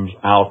crudest forms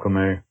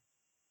alchemy,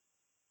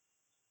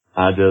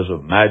 ideas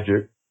of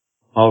magic,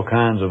 all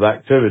kinds of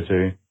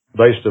activity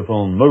based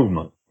upon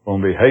movement,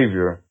 on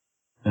behavior,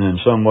 and in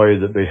some way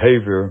that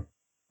behavior,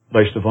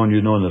 based upon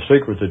you knowing the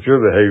secret that your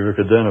behavior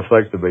could then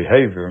affect the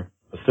behavior,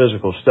 the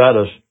physical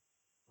status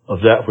of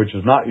that which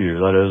is not you,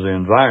 that is the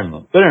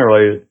environment. But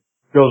anyway,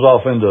 it goes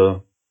off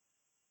into,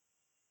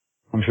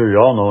 I'm sure you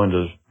all know,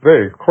 into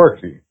very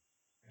quirky,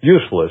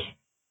 useless,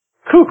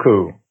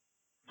 cuckoo,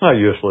 not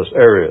useless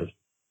areas.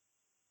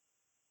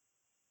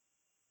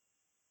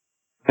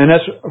 And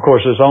that's, of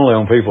course, it's only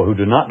on people who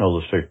do not know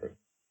the secret.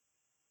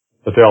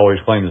 But they always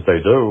claim that they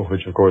do,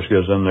 which of course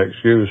gives them the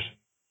excuse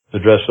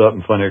to dress up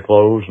in funny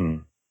clothes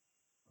and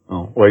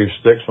wave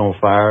sticks on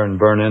fire and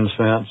burn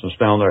incense and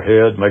stand on their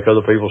head, make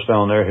other people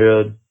stand on their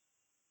head,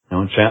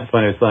 chant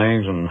funny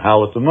things and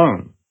howl at the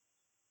moon.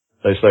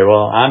 They say,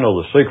 well, I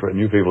know the secret and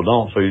you people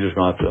don't, so you're just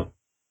going to have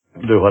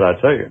to do what I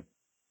tell you.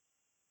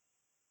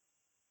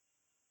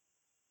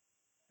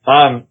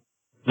 I'm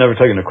never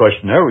taken a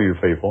questionnaire with you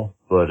people,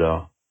 but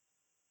I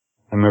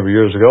remember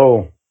years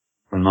ago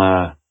when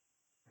my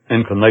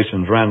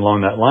inclinations ran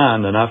along that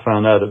line, then I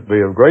found out it'd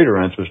be of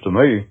greater interest to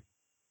me,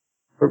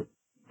 or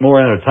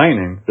more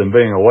entertaining than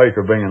being awake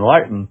or being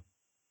enlightened,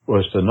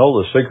 was to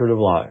know the secret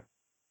of life.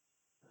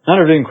 I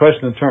never even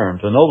questioned the term,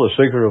 to know the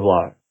secret of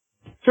life.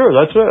 Sure,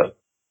 that's it.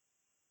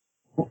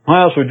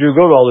 Why else would you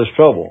go to all this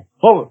trouble?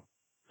 What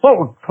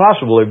would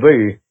possibly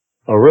be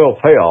a real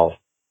payoff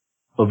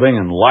of being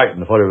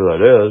enlightened, whatever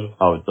that is,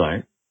 I would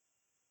think,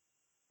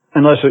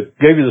 unless it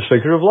gave you the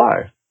secret of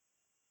life?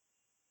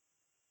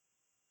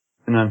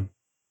 And then,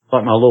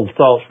 like my little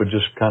thoughts would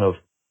just kind of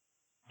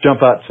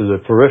jump out to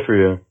the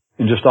periphery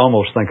and just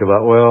almost think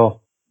about,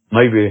 well,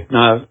 maybe,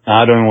 no,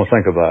 I don't even want to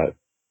think about it.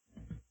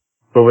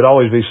 But it would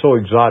always be so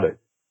exotic,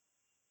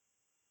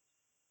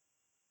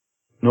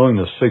 knowing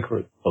the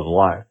secret of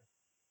life.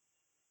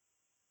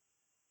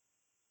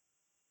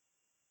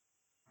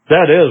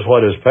 That is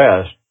what is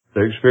past,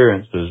 the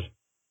experiences,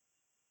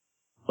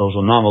 those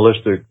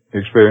anomalistic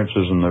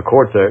experiences in the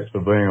cortex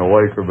of being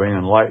awake or being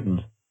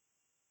enlightened,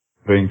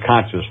 being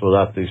conscious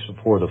without the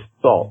support of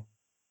thought,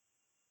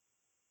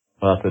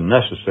 without the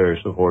necessary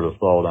support of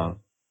thought.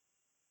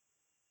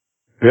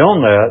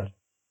 Beyond that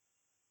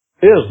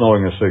is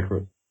knowing a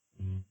secret.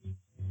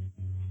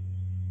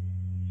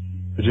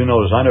 But you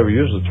notice I never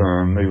use the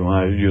term, even when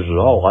I use it at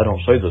all, I don't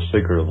say the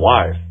secret of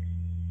life.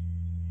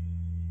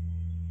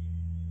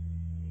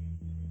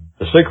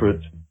 The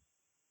secret,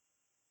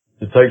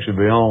 it takes you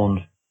beyond,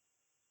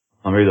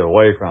 I'm either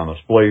awake or I'm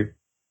asleep.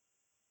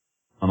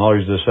 I'm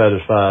always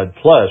dissatisfied,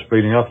 plus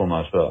beating up on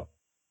myself,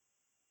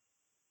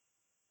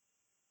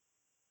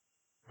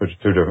 which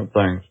are two different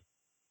things.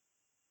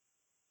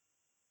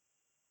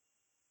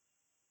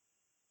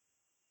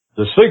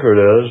 The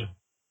secret is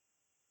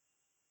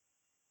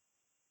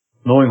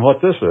knowing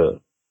what this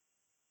is.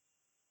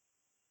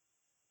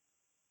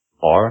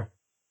 Or,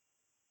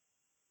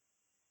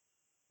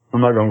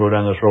 I'm not going to go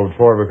down this road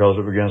far because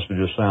it begins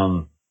to just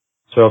sound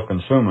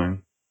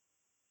self-consuming.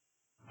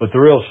 But the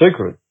real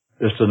secret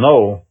is to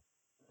know,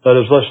 that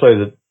is, let's say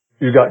that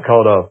you got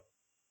caught up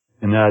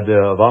in the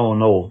idea of, I want to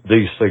know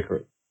the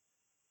secret.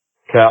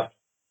 Cap,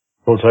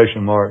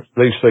 quotation marks,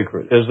 the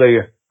secret. Is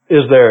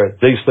there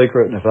the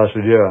secret? And if I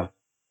said, yeah,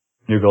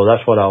 you go,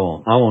 that's what I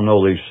want. I want to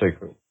know the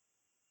secret.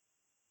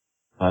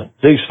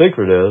 The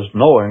secret is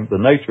knowing the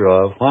nature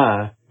of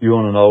why you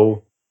want to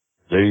know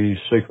the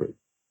secret.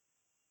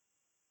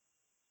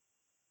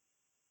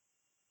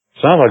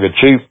 Sounds like a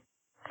cheap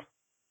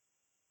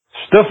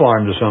stiff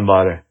arm to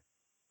somebody.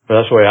 But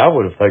that's the way I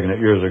would have taken it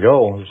years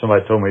ago. If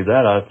somebody told me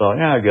that, I thought,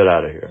 yeah, get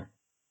out of here.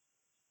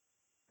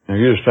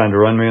 You're just trying to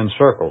run me in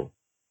circles.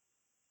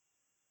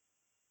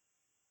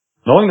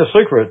 Knowing the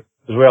secret,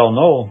 as we all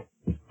know,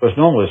 it's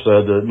normally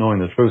said that knowing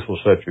the truth will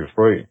set you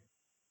free.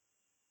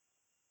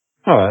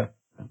 All right.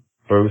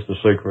 truth, the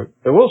secret,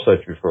 it will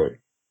set you free.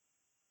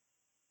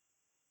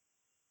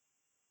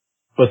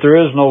 But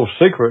there is no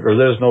secret or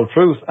there's no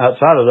truth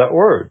outside of that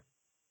word.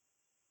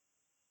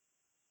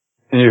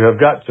 And you have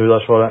got to,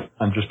 that's what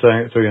I'm just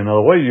saying it to you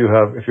another way.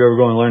 If you're ever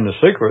going to learn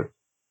the secret,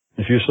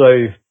 if you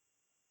say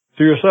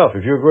to yourself,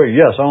 if you agree,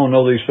 yes, I want to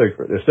know these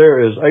secrets. If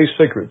there is a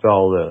secret to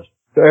all this,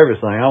 to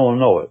everything, I want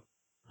to know it.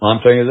 Well,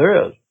 I'm telling you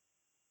there is.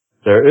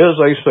 There is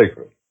a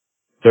secret.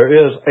 There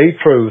is a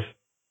truth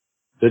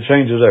that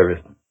changes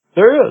everything.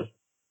 There is.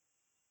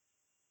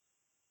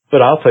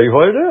 But I'll tell you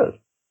what it is.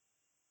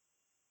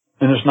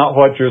 And it's not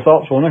what your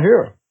thoughts want to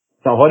hear.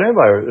 It's not what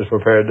anybody is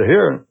prepared to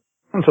hear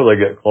until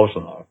they get close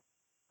enough.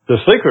 The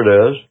secret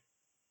is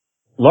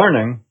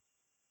learning,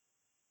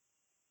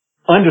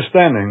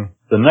 understanding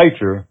the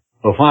nature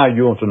of why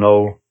you want to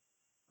know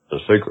the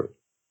secret.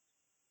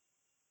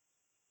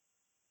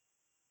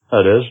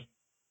 That is,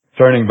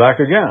 turning back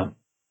again.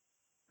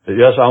 That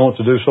yes, I want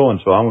to do so and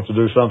so. I want to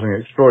do something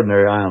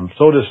extraordinary. I am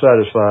so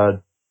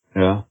dissatisfied.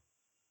 Yeah.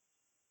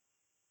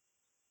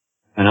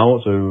 And I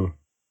want to,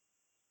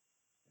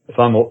 if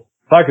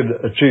I could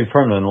achieve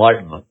permanent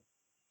enlightenment,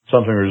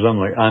 something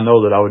resembling, I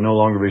know that I would no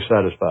longer be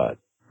satisfied.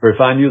 Or if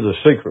I knew the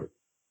secret,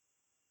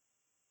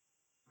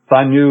 if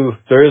I knew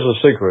there is a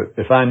secret,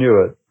 if I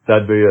knew it,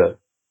 that'd be it.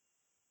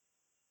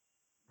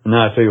 And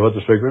now I tell you what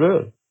the secret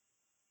is.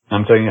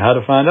 I'm telling you how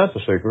to find out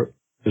the secret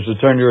is to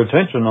turn your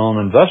attention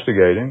on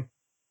investigating,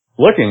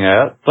 looking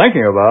at,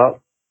 thinking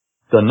about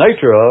the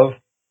nature of,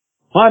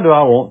 why do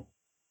I want,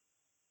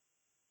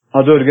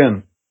 I'll do it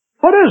again.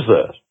 What is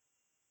this?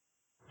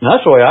 And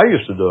that's the way I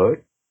used to do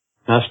it.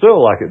 And I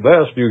still like it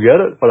best. You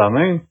get it? What I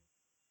mean?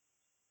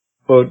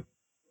 But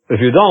if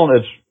you don't,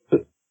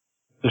 it's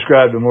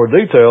described in more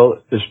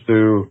detail, is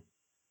to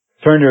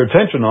turn your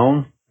attention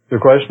on the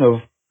question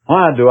of,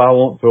 why do I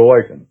want to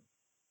awaken?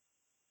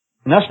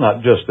 And that's not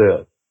just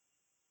it.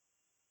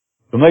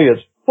 To me,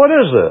 it's, what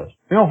is this?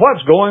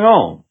 What's going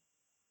on?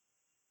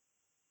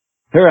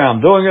 Here I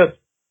am doing it.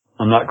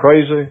 I'm not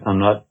crazy.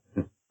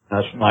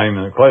 That's not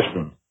even a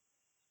question.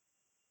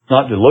 It's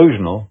not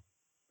delusional,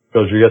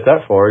 because you get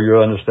that far, you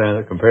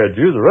understand that compared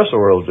to you, the rest of the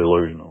world is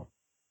delusional.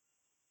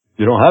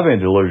 You don't have any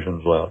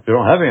delusions left. You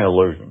don't have any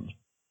illusions.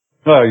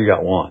 Well, you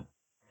got one.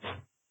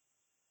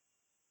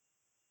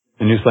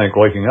 And you think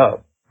waking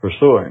up,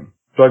 pursuing,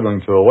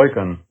 struggling to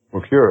awaken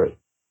will cure it.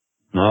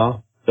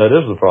 No, that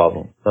is the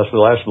problem. That's the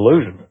last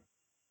illusion.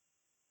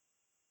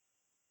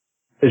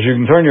 As you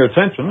can turn your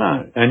attention,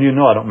 and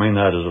I don't mean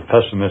that as a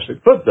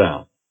pessimistic put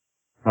down.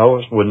 I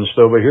wouldn't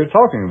still be here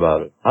talking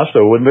about it. I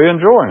still wouldn't be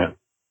enjoying it.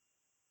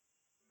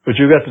 But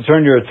you got to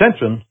turn your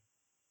attention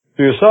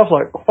to yourself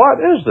like, what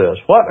is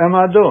this? What am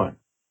I doing?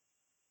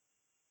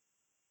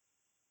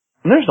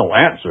 And there's no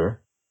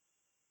answer.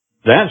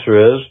 The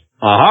answer is,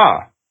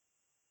 aha.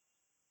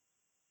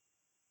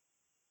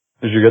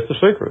 Did you get the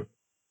secret?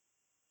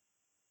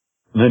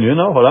 And then you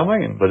know what I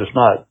mean. But it's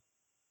not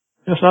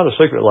a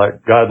secret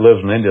like God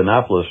lives in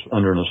Indianapolis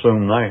under an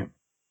assumed name.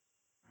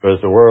 Because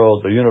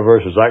the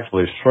universe is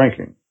actually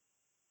shrinking.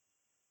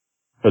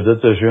 But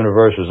that this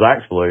universe is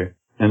actually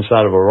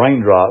inside of a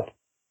raindrop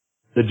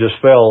that just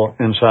fell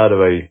inside of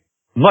a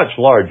much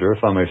larger,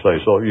 if I may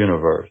say so,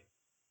 universe.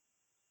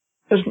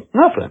 It's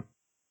nothing.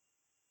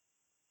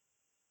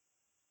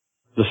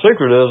 The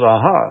secret is,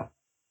 aha.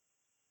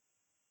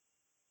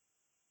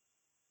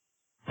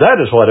 That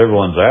is what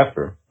everyone's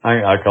after.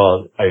 I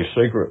call it a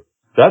secret.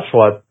 That's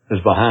what is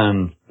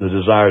behind the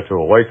desire to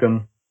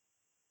awaken,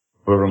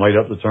 whoever made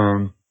up the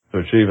term, to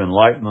achieve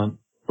enlightenment,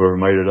 whoever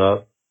made it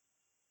up.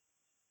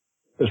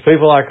 Because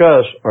people like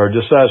us are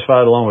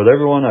dissatisfied along with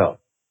everyone else.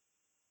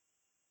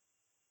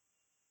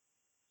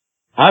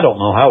 I don't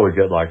know how we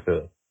get like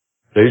this.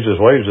 The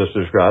easiest way is just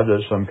described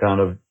as some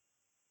kind of,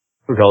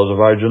 because of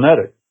our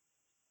genetics.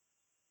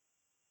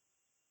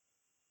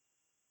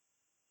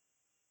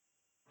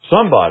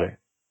 Somebody,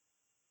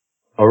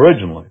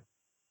 originally,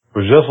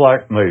 was just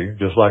like me,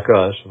 just like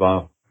us, if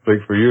I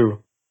speak for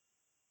you.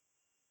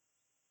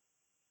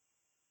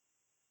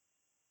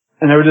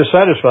 And they were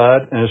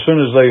dissatisfied, and as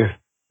soon as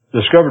they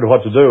discovered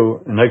what to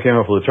do, and they came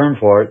up with a term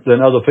for it, then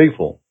other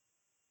people,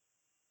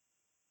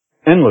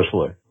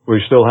 endlessly, we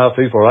still have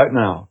people right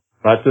now,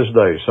 right this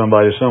day,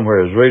 somebody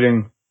somewhere is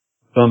reading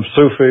some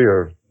Sufi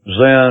or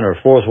Zen or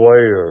Fourth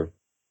Way or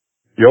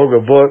yoga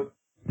book,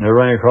 and they're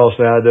running across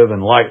the idea of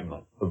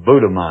enlightenment, of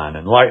Buddha mind,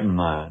 enlightened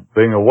mind,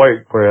 being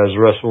awake whereas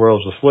the rest of the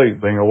world's asleep,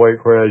 being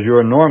awake whereas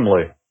you're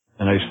normally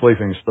in a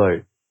sleeping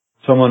state.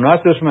 Someone right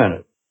this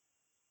minute,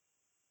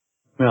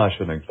 I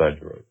shouldn't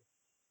exaggerate.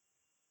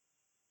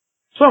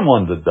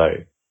 Someone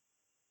today,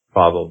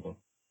 probably.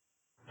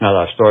 Now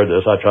that I started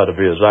this, I try to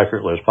be as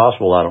accurately as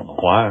possible. I don't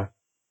know why.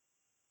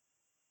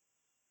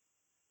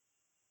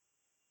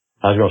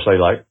 I was going to say,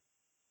 like,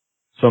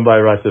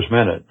 somebody right this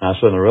minute. I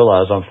suddenly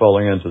realize I'm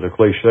falling into the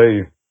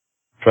cliche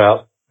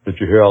trap that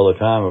you hear all the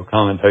time of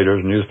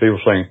commentators and news people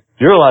saying,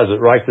 do you realize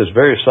that right this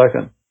very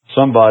second,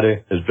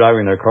 somebody is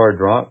driving their car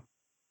drunk?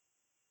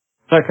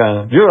 That kind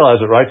of, do you realize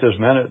that right this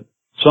minute,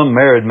 some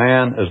married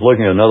man is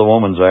looking at another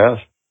woman's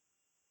ass?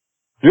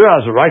 You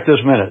realize that right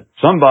this minute,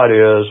 somebody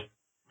is,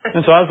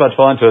 and so I was about to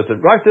fall into it,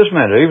 that right this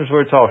minute, even as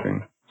we're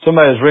talking,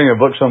 somebody is reading a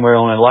book somewhere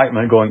on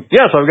enlightenment going,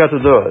 yes, I've got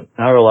to do it.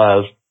 And I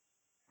realized,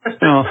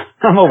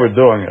 I'm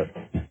overdoing it.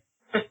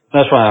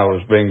 That's why I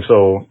was being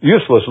so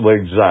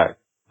uselessly exact.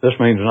 This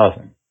means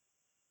nothing.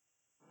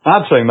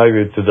 I'd say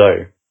maybe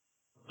today,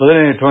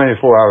 within any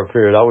 24-hour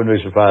period, I wouldn't be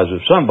surprised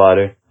if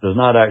somebody does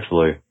not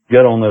actually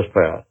get on this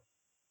path.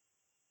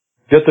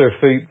 Get their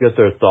feet, get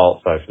their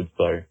thoughts, I should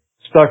say,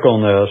 stuck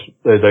on this.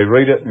 They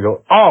read it and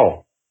go,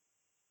 oh.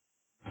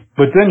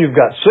 But then you've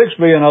got 6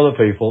 billion other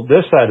people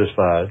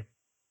dissatisfied,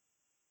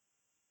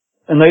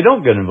 and they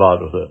don't get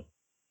involved with it.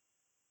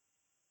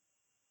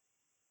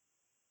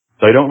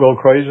 They don't go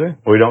crazy.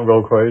 We don't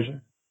go crazy.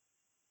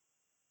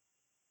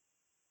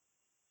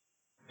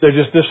 They're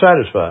just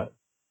dissatisfied.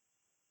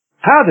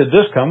 How did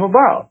this come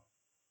about?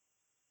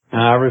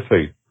 And I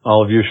repeat,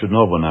 all of you should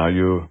know by now,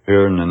 you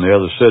here and in the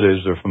other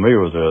cities are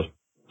familiar with this.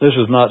 This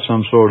is not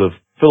some sort of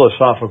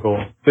philosophical,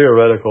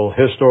 theoretical,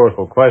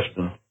 historical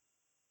question.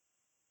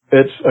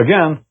 It's,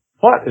 again,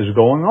 what is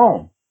going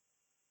on?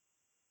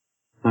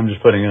 I'm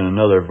just putting in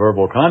another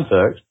verbal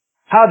context.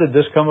 How did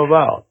this come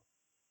about?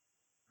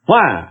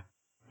 Why?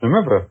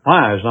 Remember,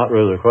 why is not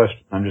really the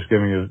question. I'm just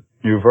giving you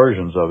new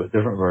versions of it,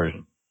 different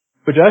versions.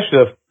 But you ask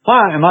yourself,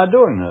 why am I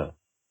doing this?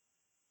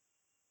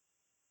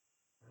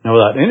 Now,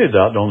 without any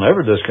doubt, don't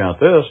ever discount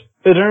this.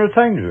 It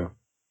entertains you.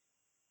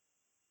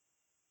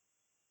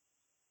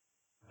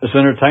 It's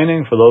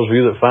entertaining for those of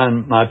you that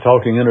find my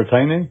talking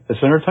entertaining.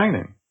 It's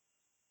entertaining.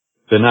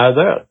 Deny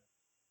that.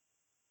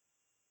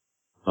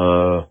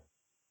 Hell,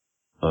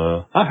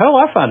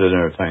 I find it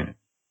entertaining.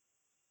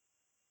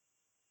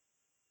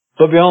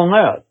 But beyond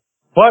that,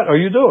 what are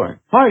you doing?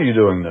 Why are you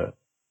doing that?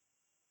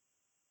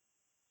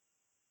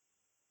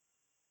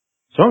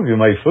 Some of you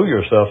may fool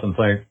yourself and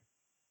think,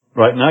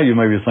 right now you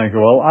may be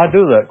thinking, well, I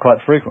do that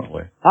quite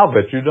frequently. I'll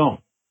bet you don't.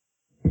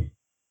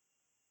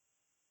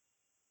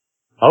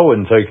 I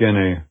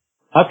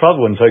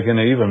probably wouldn't take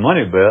any even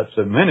money bets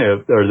that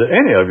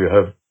any of you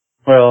have,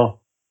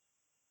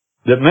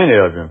 that many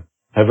of you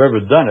have ever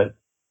done it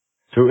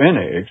to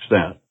any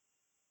extent,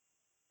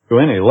 to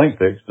any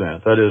length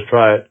extent. That is,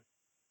 try it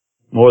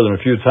more than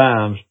a few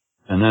times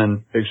and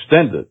then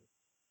extend it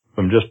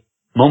from just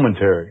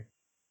momentary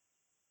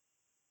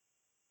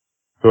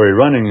to a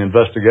running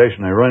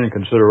investigation, a running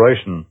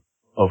consideration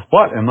of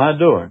what am I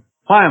doing?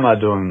 Why am I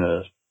doing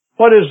this?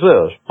 What is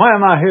this? Why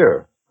am I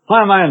here?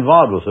 Why am I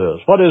involved with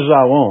this? What is it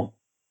I want?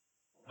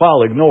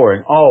 While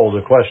ignoring all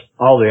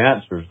the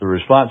answers, the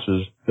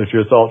responses that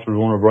your thoughts would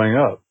want to bring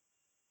up.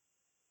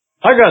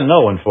 I got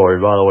another one for you,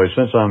 by the way,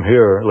 since I'm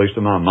here, at least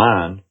in my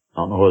mind.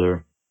 I don't know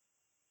whether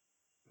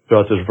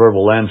throughout this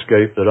verbal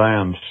landscape that I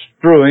am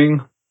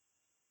strewing,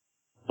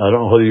 I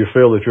don't know whether you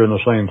feel that you're in the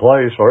same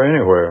place or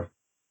anywhere.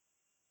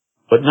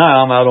 But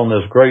now I'm out on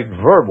this great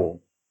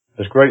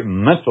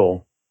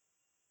mental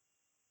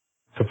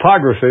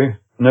topography,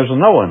 and there's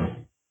another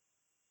one.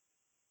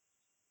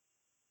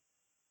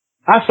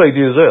 I say to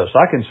you this,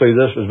 I can see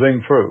this as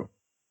being true.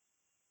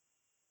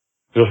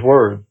 Just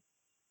word.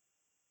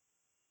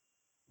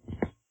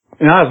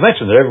 I've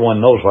mentioned that everyone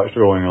knows what's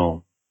going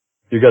on.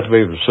 You've got to be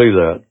able to see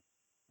that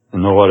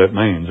and know what it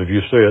means. If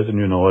you see it, then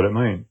you know what it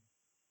means.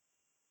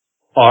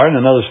 Or, in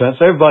another sense,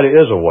 everybody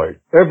is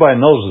awake. Everybody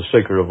knows the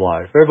secret of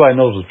life. Everybody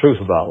knows the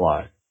truth about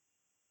life.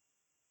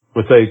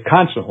 But they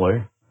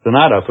constantly,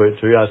 tonight I put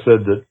it to you, I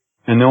said that,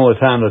 and the only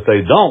time that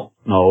they don't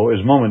know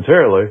is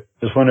momentarily,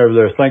 is whenever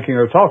they're thinking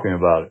or talking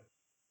about it.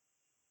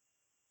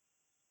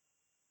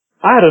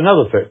 I had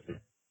another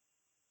picture.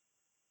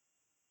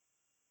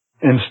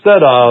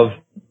 Instead of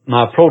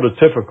my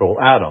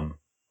prototypical Adam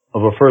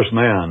of a first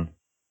man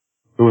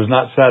who was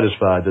not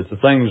satisfied that the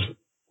things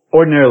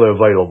ordinarily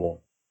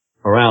available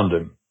around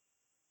him,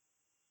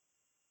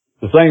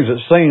 the things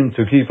that seemed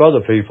to keep other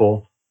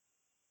people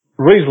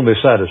reasonably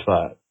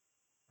satisfied,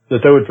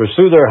 that they would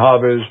pursue their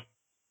hobbies,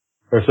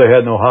 or if they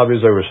had no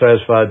hobbies, they were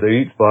satisfied to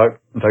eat, fuck,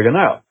 and take a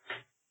nap.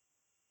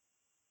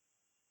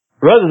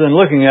 Rather than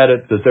looking at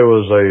it that there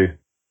was a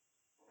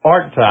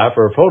archetype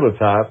or a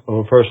prototype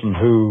of a person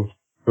who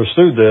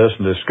pursued this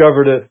and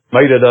discovered it,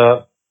 made it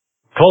up,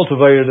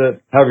 cultivated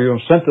it, however you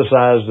want,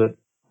 synthesized it,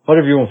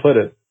 whatever you want to put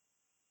it.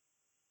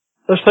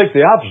 Let's take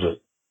the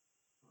opposite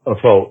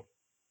approach.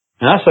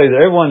 And I say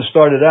that everyone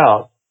started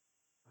out,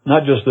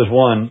 not just this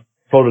one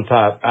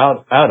prototype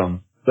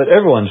Adam, but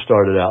everyone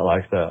started out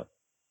like that.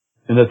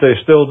 And that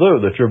they still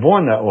do, that you're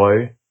born that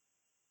way.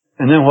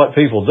 And then what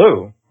people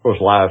do, of course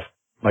life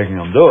making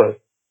them do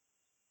it.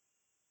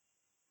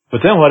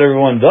 But then what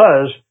everyone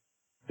does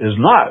is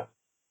not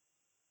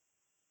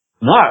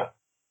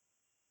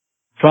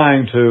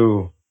trying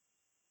to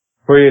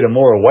create a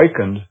more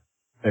awakened,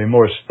 a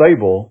more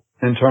stable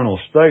internal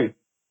state.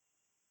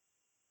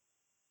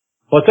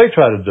 What they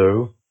try to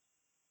do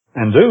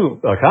and do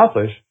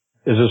accomplish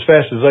is as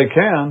fast as they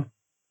can,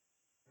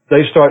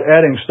 they start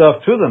adding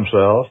stuff to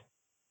themselves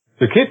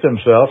to keep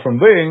themselves from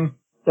being,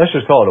 let's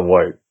just call it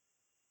awake.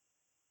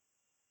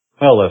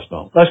 Well, let's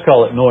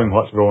call it knowing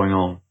what's going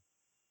on.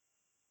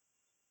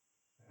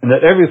 And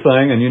that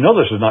everything, and you know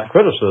this is not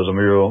criticism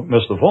or you'll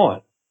miss the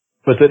point,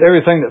 but that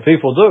everything that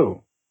people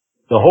do,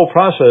 the whole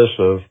process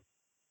of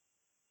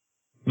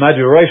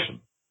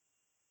maturation,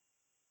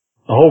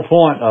 the whole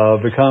point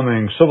of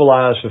becoming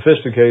civilized,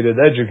 sophisticated,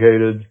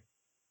 educated,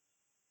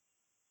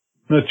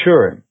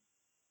 maturing,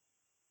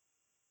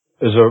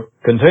 is a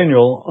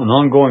continual and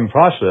ongoing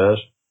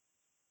process.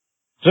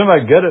 Does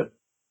anybody get it?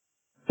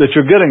 That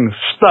you're getting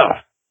stuff.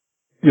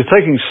 You're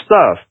taking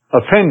stuff,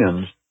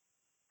 opinions,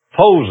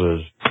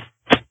 poses,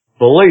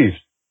 beliefs,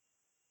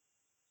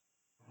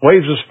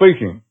 ways of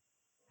speaking,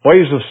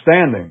 ways of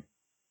standing,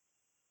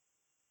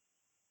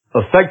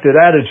 affected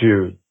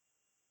attitude,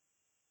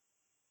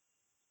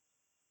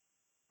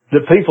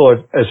 that people are,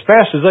 as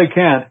fast as they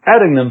can,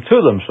 adding them to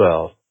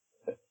themselves.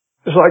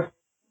 It's like,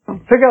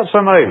 pick out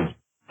some age,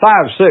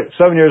 5, 6,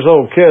 7 years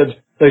old kids,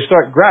 they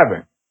start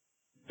grabbing.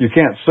 You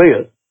can't see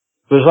it,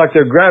 but it's like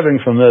they're grabbing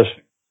from this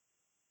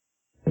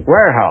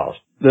warehouse,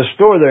 this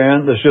store they're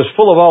in that's just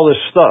full of all this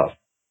stuff,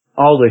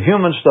 all the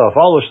human stuff,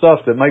 all the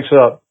stuff that makes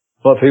up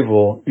what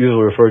people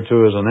usually refer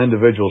to as an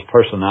individual's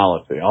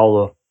personality, all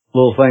the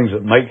little things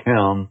that make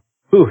him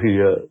who he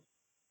is,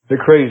 that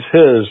creates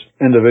his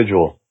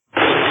individual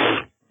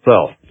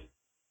self.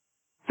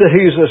 That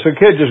he's, as a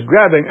kid, just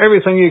grabbing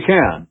everything he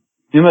can,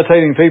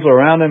 imitating people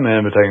around him,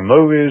 imitating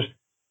movies,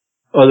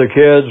 other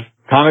kids,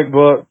 comic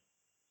book.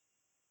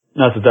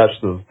 Not that that's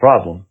the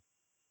problem.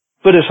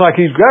 But it's like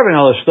he's grabbing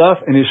all this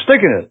stuff and he's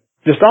sticking it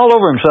just all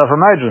over himself,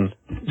 imagine,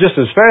 just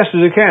as fast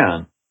as he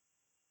can.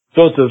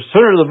 So the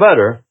sooner the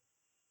better.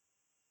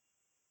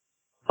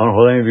 I don't know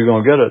whether any of you are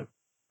going to get it.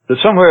 That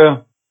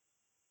somewhere,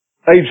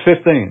 age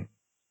 15,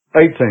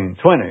 18,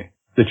 20,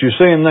 that you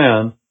see him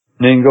then,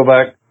 and you can go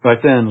back right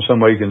then,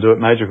 some way you can do it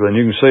magically, and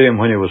you can see him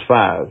when he was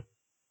 5,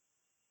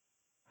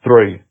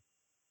 3,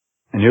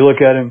 and you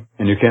look at him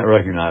and you can't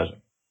recognize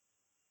him.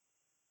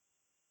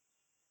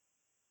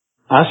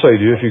 I say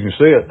to you, if you can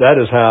see it, that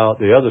is how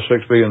the other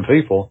 6 billion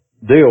people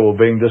deal with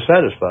being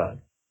dissatisfied.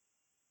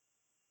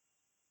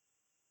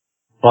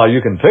 While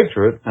you can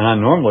picture it, and I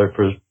normally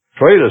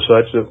portray it as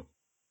such that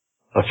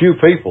a few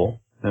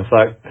people, in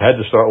fact, had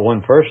to start with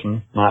one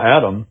person, my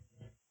Adam,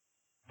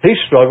 he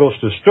struggles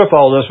to strip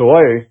all this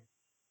away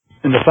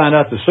and to find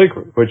out the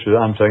secret, which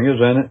I'm saying is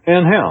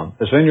in him.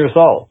 It's in your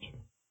thoughts.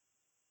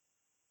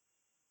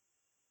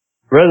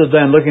 Rather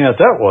than looking at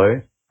it that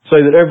way,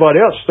 say that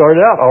everybody else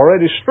started out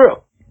already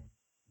stripped.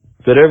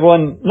 That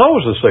everyone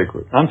knows the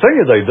secret. I'm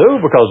telling you they do,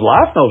 because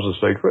life knows the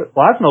secret.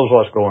 Life knows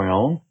what's going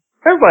on.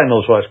 Everybody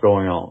knows what's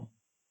going on.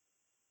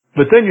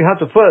 But then you have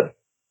to put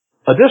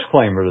a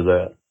disclaimer to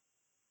that.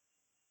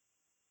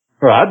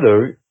 Or I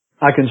do.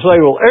 I can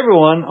say, well,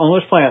 everyone on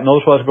this planet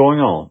knows what's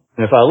going on.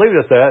 And if I leave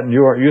it at that and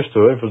you aren't used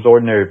to it, if it's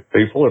ordinary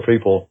people or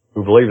people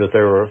who believe that they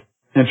were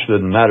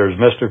interested in matters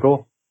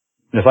mystical,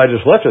 and if I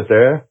just left it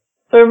there,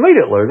 they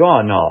immediately go,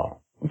 oh,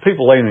 no.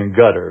 People laying in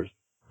gutters.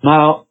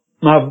 My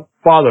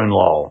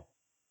father-in-law,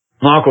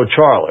 my Uncle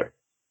Charlie,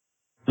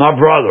 my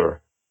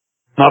brother,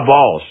 my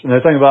boss. And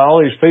they think about all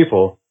these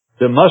people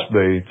that must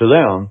be, to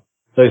them,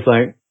 they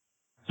think,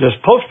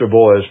 just poster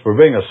boys for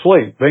being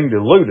asleep, being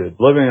deluded,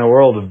 living in a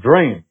world of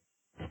dreams.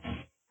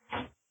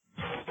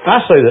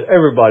 I say that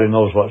everybody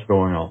knows what's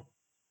going on.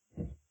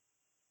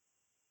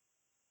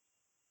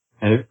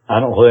 And I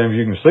don't know if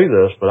you can see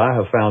this, but I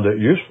have found it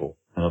useful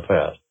in the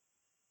past.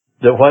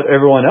 That what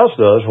everyone else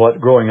does,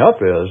 what growing up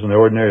is in the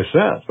ordinary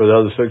sense for the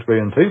other 6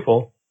 billion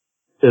people,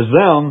 is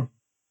them.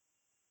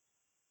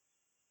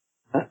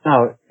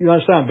 Now, you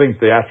understand being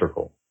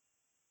theatrical.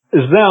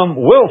 Is them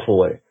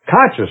willfully,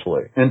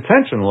 consciously,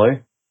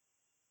 intentionally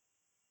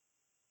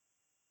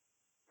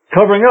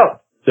covering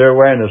up their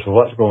awareness of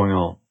what's going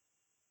on.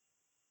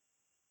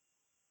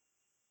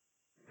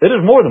 It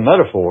is more than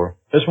metaphor.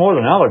 It's more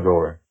than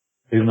allegory.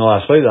 Even though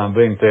I say that I'm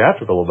being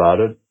theatrical about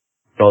it,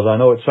 because I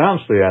know it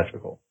sounds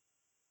theatrical.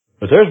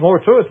 But there's more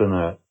to it than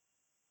that.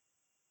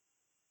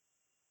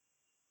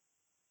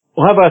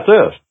 Well, how about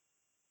this?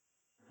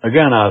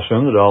 Again, I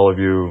assume that all of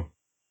you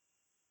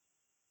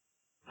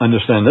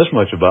understand this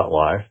much about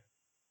life,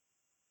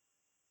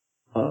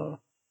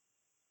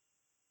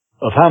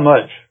 of how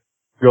much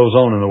goes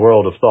on in the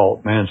world of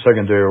thought, man's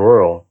secondary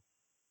world.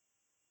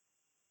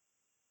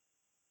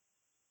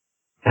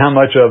 How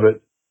much of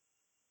it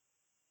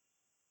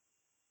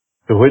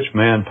to which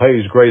man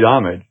pays great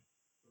homage,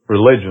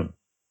 religion,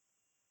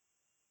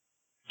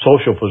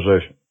 social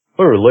position.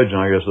 Well, religion,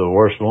 I guess, is the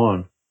worst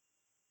one.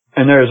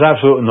 And there is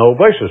absolutely no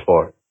basis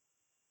for it.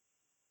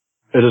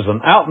 It is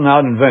an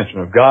out-and-out invention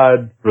of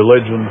God,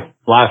 religion,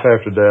 life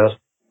after death.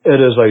 It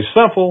is a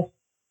simple,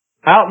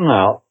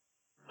 out-and-out,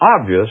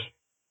 obvious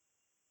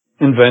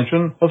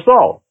invention of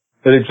thought.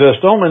 It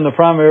exists only in the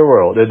primary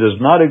world. It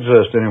does not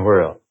exist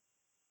anywhere else.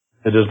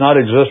 It does not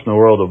exist in the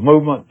world of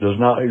movement. It does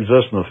not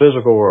exist in the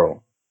physical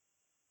world.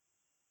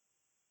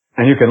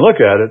 And you can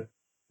look at it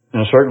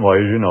in certain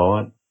ways, you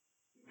know it.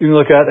 You can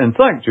look at it and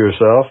think to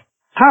yourself,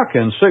 how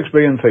can 6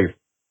 billion people,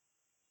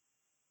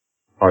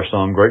 or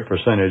some great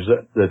percentage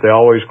that they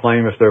always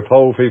claim, if they're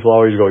polled, people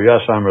always go,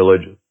 yes, I'm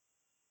religious.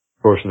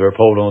 Of course, if they're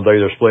polled on the day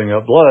they're splitting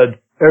up blood,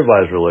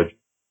 Everybody's religious.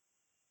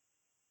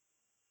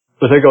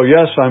 But they go,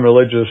 yes, I'm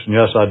religious, and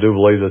yes, I do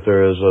believe that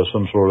there is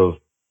some sort of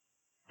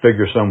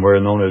figure somewhere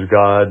known as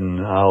God,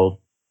 and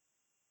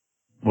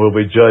we'll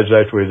be judged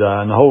after we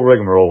die, and the whole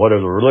rigmarole,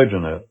 whatever the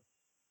religion is.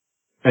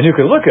 And you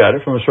can look at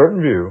it from a certain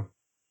view.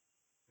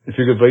 If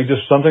you could be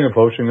just something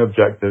approaching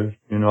objective,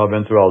 I've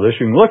been through all this,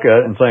 you can look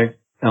at it and think,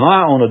 am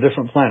I on a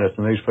different planet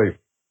than these people?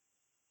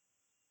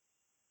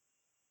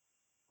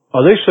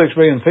 Are these 6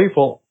 billion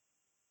people?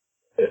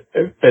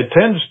 It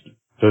tends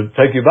to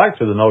take you back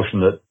to the notion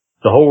that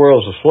the whole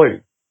world's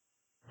asleep,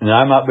 and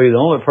I might be the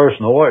only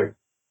person awake.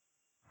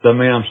 Doesn't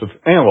mean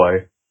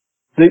anyway,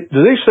 do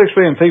these 6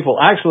 billion people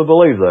actually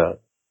believe that?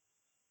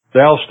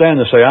 They all stand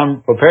and say,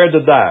 I'm prepared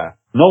to die.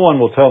 No one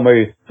will tell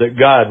me that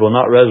God will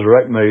not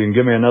resurrect me and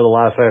give me another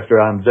life after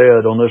I'm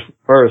dead on this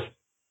earth.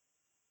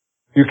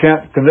 You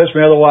can't convince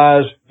me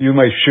otherwise. You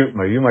may shoot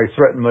me. You may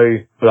threaten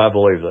me, but I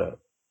believe that.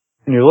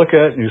 And you look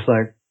at it and you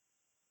think,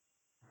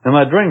 am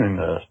I dreaming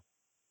this?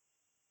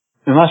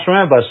 Am I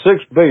surrounded by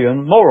 6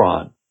 billion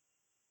morons?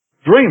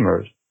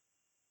 Dreamers?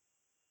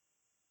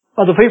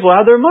 Are the people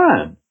out of their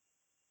mind?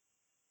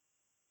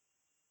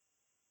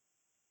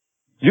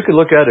 You could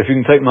look at it, if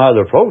you can take my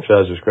other approach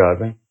I was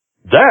describing,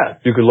 that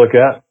you could look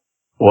at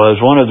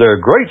was one of their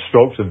great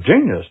strokes of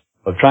genius,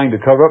 of trying to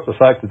cover up the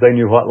fact that they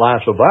knew what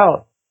life's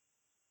about.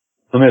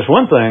 I mean, it's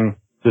one thing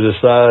to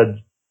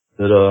decide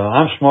that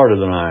I'm smarter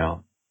than I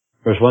am.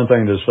 It's one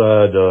thing to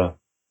decide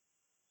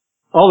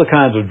all the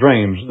kinds of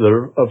dreams that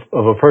are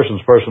of a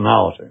person's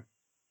personality,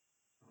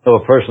 of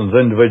a person's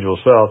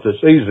individual self.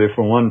 It's easy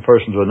from one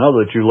person to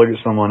another that you look at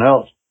someone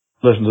else,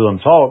 listen to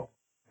them talk,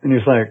 and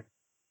you think,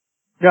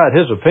 God,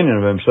 his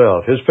opinion of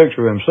himself, his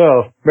picture of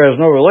himself bears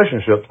no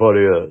relationship to what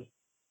he is.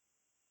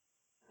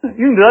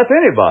 You can do that to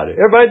anybody.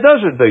 Everybody does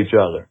it to each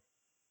other.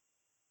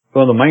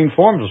 One of the main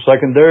forms of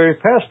secondary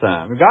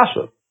pastime,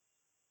 gossip.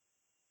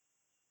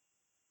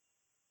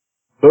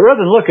 But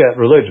rather than look at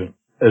religion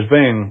as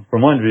being,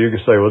 from one view, you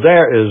could say, well,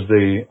 there is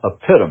the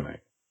epitome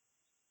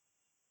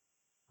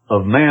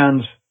of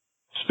man's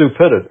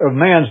stupidity, of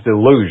man's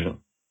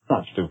delusion.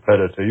 Not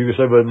stupidity, you could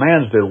say, but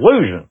man's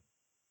delusion.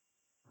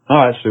 All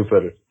right,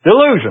 stupidity.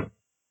 Delusion.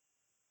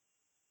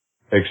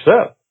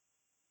 Except,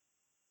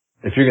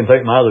 if you can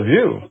take my other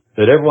view,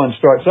 that everyone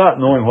starts out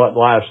knowing what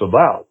life's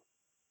about.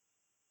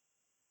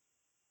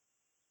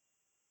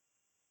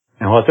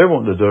 And what they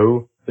want to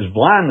do is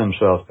blind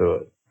themselves to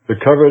it, to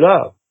cover it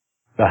up,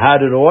 to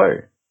hide it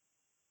away,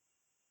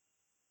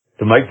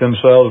 to make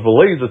themselves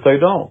believe that they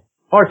don't,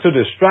 or to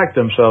distract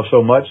themselves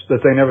so much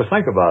that they never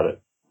think about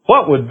it.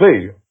 What would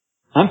be,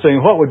 I'm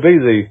saying, what would be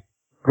the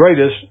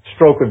greatest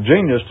stroke of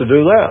genius to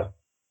do that?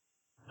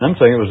 I'm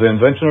saying it was the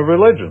invention of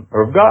religion,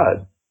 or of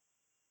God.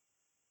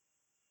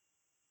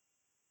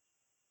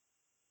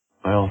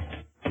 Well,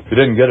 if you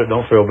didn't get it,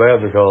 don't feel bad,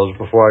 because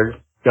before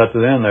I got to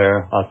the end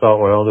there, I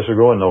thought, well, this is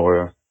going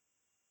nowhere.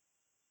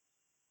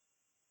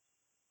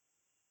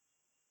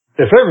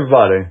 If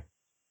everybody,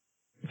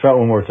 try it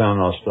one more time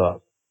and I'll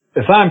stop.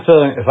 If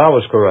I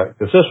was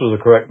correct, if this was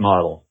the correct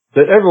model,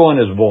 that everyone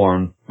is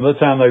born by the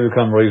time they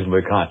become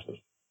reasonably conscious,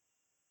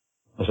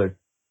 let's say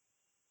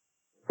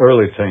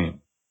early teen,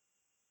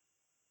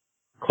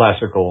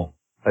 classical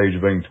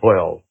age being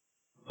 12,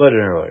 but at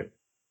any rate,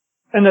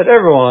 and that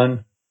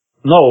everyone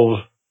knows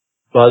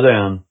by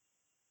then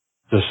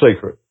the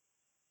secret.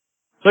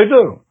 They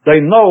do. They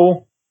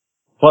know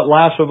what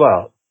life's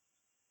about.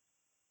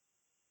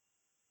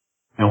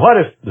 And what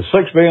if the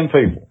 6 billion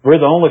people, we're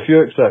the only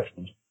few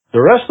exceptions,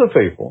 the rest of the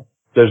people,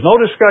 there's no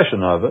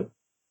discussion of it,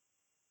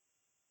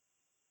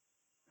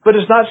 but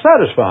it's not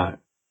satisfying.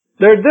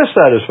 They're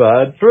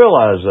dissatisfied to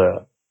realize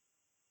that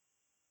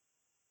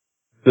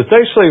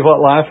they see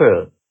what life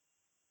is.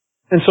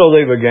 And so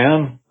they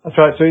began, I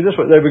try to see this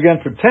way, they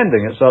began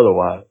pretending it's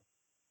otherwise.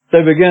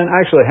 They began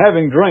actually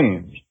having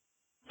dreams,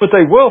 but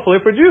they willfully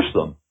produce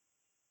them.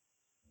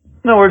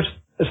 In other words,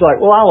 it's like,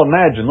 well, I'll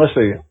imagine,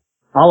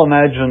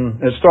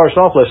 it starts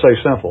off, let's say,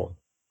 simple.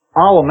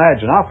 I'll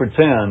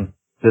pretend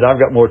that I've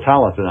got more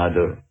talent than I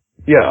do.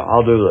 Yeah,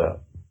 I'll do that.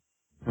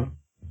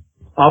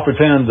 I'll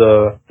pretend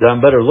that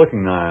I'm better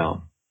looking than I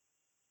am.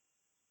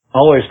 I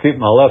always keep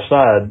my left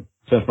side,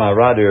 since my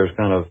right ear is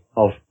kind of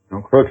off,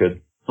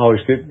 crooked, I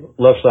always keep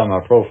left side of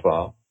my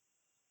profile.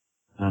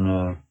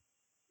 And,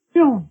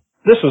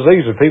 this is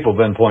easy. People have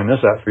been pointing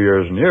this out for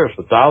years and years,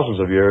 for thousands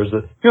of years,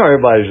 that,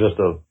 everybody's just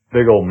a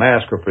big old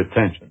mask of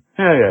pretension.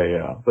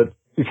 Yeah. But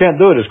you can't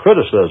do it as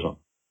criticism.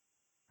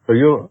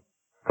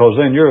 Because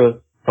then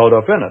you're caught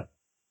up in it.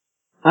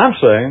 I'm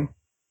saying,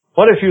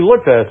 what if you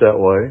looked at it that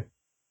way,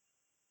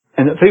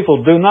 and that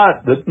people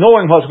that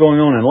knowing what's going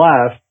on in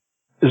life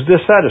is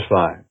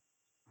dissatisfying?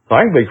 If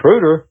I can be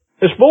cruder,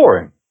 it's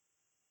boring.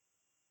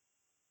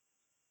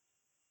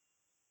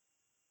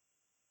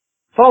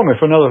 Follow me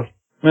for another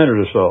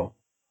minute or so.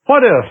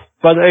 What if,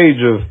 by the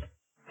age of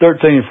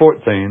 13,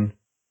 14,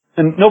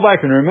 and nobody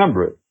can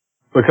remember it,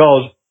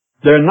 because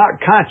they're not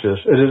conscious,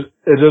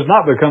 it does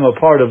not become a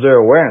part of their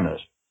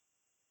awareness,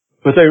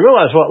 but they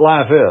realize what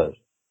life is.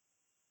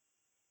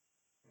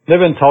 They've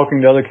been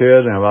talking to other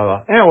kids and blah,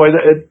 blah. Anyway,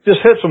 it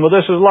just hits them with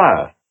this is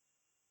life.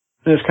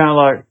 And it's kind of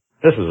like,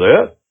 this is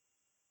it?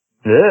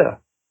 Yeah.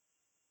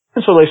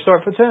 And so they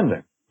start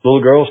pretending.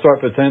 Little girls start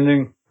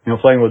pretending,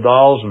 playing with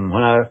dolls, and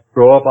when I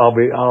grow up,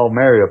 I'll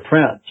marry a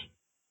prince.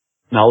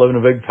 And I'll live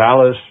in a big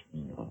palace.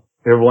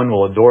 Everyone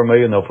will adore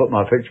me, and they'll put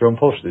my picture on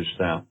postage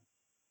stamp.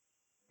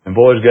 And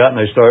boys get out and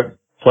they start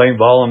playing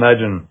ball.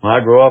 Imagine when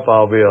I grow up,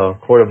 I'll be a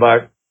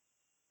quarterback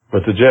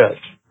with the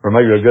Jets, or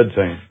maybe a good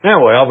team.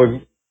 Anyway, I'll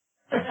be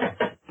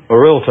a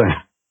real team.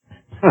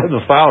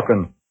 The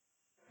Falcons.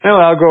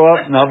 Anyway, I'll grow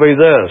up and I'll be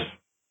this.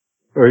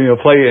 Or,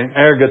 play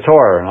air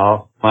guitar.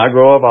 And when I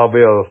grow up, I'll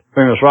be a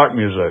famous rock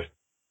musician.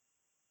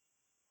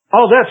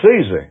 Oh, that's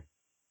easy.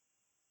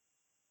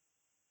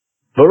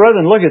 But rather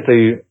than look at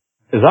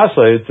as I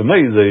say, to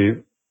me,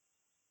 the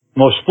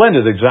most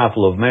splendid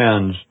example of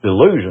man's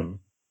delusion,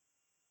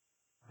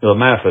 the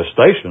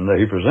manifestation that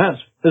he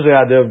presents, is the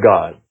idea of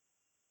God.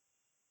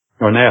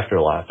 Or an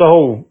afterlife. The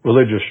whole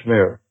religious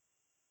schmear.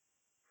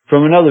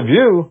 From another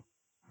view,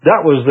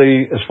 that was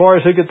as far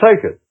as he could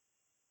take it.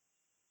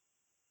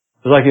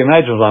 It's like he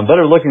imagines I'm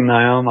better looking than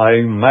I am.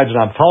 I imagine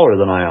I'm taller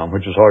than I am,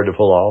 which is hard to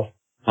pull off.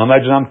 I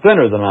imagine I'm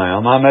thinner than I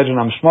am. I imagine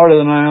I'm smarter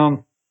than I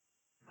am.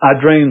 I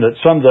dream that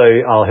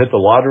someday I'll hit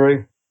the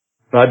lottery.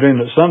 I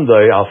dream that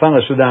someday I'll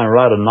finally sit down and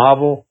write a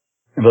novel.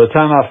 And by the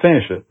time I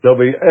finish it,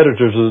 there'll be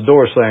editors at the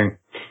door saying,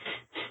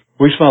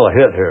 we smell a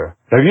hit here.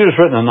 Have you just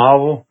written a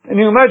novel? And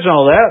you imagine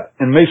all that,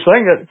 and me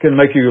saying it can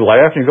make you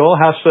laugh and you go, oh,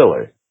 how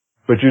silly.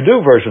 But you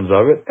do versions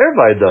of it.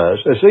 Everybody does.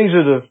 It's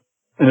easy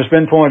and it's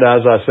been pointed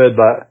out, as I said,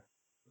 by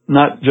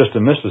not just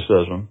the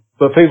mysticism,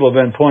 but people have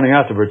been pointing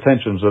out the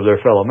pretensions of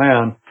their fellow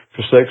man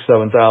for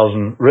 6,000,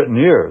 7,000 written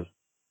years.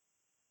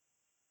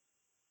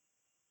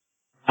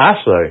 I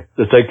say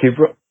that they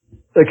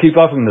keep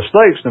upping the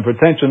stakes, and the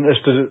pretension is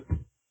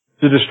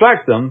to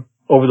distract them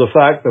over the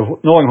fact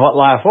of knowing what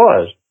life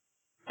was.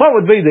 What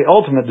would be the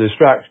ultimate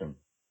distraction?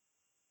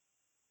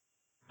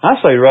 I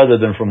say, rather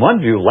than from one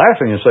view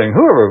laughing and saying,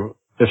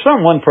 if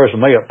some one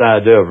person made up the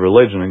idea of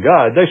religion and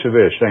God, they should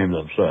be ashamed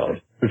of themselves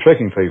for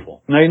tricking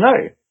people. Nay,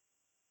 nay.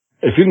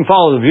 If you can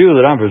follow the view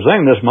that I'm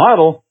presenting this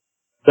model,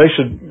 they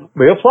should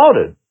be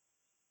applauded.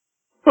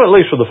 Well, at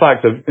least for the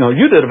fact that,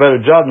 you did a better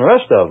job than the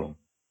rest of them.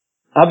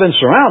 I've been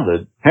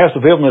surrounded, half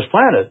the people on this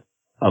planet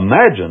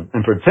imagine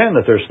and pretend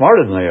that they're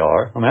smarter than they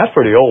are. I mean, that's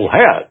pretty old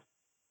hat.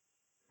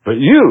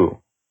 But you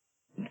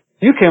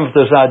came with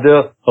this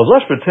idea of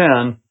let's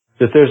pretend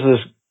that there's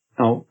this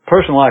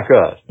person like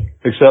us,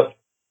 except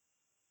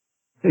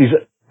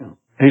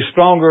he's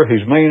stronger,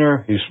 he's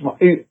meaner, he's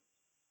it.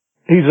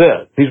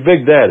 He's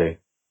Big Daddy.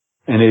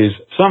 And he's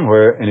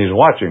somewhere and he's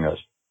watching us.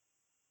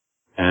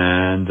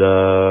 And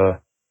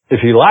if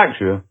he likes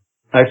you,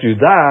 after you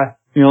die,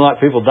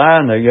 like people die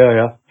and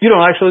you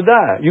don't actually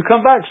die. You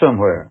come back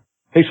somewhere.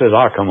 He says,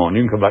 oh, come on,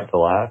 you can come back to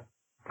life.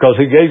 Because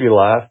he gave you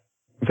life.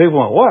 And people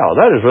went, wow,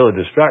 that is really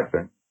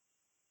distracting.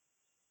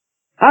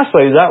 I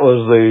say that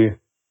was the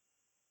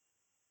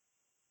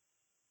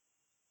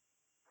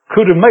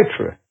coup de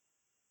maître.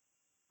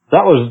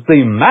 That was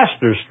the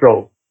master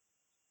stroke.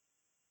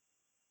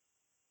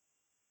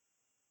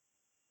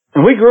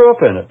 And we grew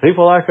up in it,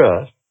 people like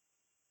us.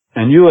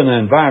 And you and the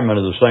environment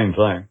are the same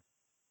thing.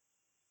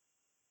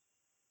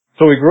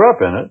 So we grew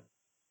up in it.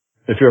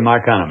 If you're my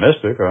kind of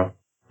mystic, or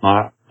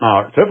my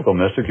typical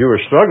mystic, you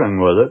were struggling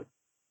with it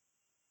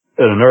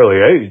at an early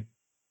age.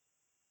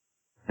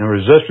 And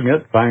resisting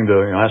it, trying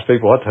to ask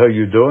people, what the hell are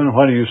you doing?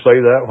 Why do you say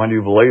that? Why do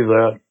you believe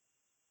that?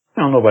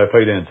 Nobody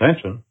paid any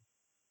attention.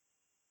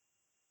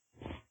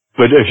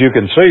 But if you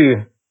can see,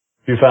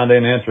 if you find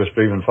any interest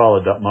to even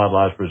follow that model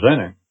I was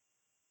presenting,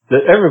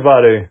 that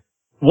everybody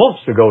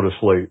wants to go to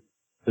sleep,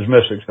 as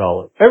mystics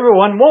call it.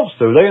 Everyone wants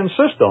to. They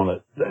insist on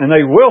it. And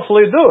they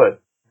willfully do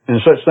it.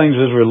 And such things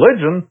as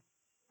religion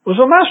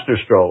was a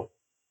masterstroke.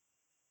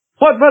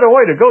 What better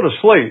way to go to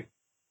sleep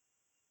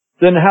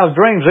than to have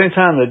dreams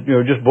anytime that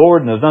you're just bored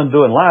and there's nothing to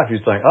do in life?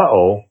 You think,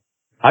 uh-oh.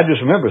 I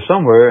just remember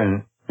somewhere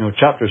in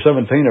chapter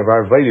 17 of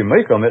our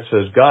Vedamikam, it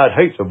says, God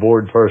hates a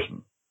bored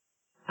person.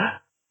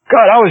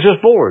 God, I was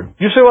just bored.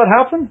 You see what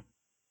happened?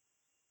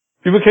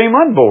 You became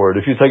unbored.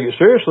 If you take it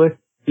seriously,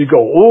 you go,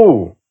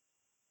 ooh,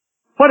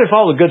 what if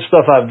all the good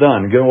stuff I've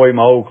done, giving away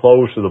my old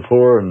clothes to the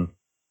poor and,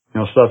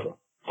 stuff,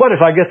 what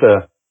if I get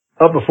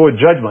up before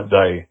Judgment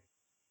Day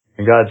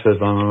and God says,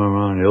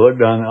 and you look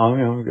down,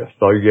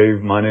 so you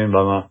gave money and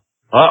blah, blah.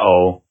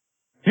 Uh-oh,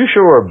 you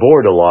sure were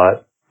bored a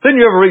lot. Didn't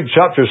you ever read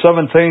chapter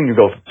 17? You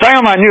go,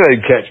 damn, I knew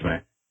they'd catch me.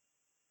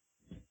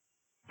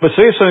 But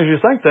see, as soon as you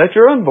think that,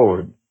 you're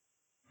unbored.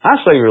 I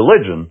say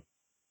religion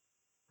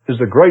is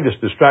the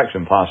greatest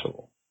distraction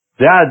possible.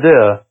 The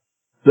idea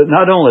that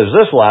not only is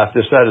this life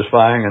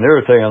dissatisfying and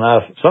irritating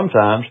enough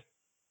sometimes,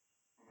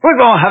 we're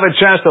going to have a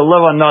chance to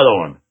live another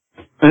one.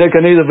 And it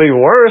can either be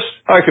worse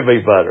or it could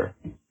be better.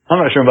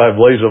 I'm not sure anybody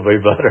believes it'll be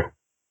better.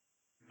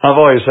 I've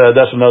always said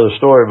that's another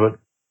story,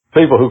 but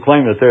people who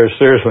claim that they're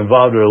seriously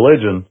involved in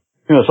religion,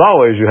 it's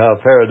always you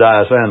have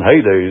paradise and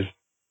Hades.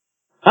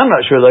 I'm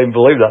not sure they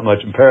believe that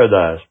much in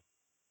paradise.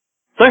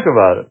 Think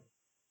about it.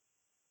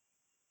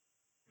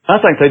 I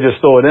think they just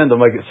throw it in to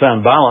make it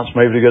sound balanced,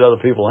 maybe to get other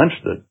people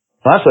interested.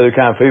 I say the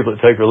kind of people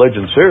that take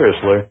religion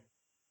seriously,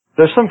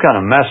 there's some kind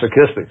of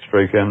masochistic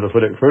streak in them, to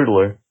put it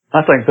crudely.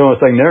 I think the only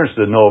thing they're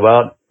interested to know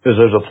about is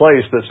there's a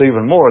place that's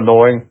even more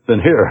annoying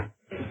than here.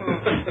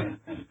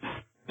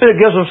 It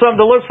gives them something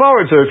to look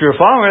forward to. If you're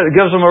following it, it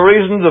gives them a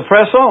reason to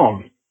press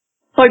on.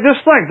 Like,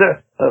 just think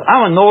that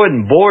I'm annoyed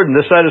and bored and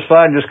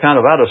dissatisfied and just kind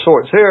of out of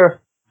sorts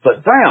here,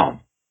 but damn.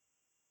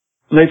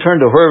 And they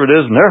turn to wherever it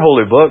is in their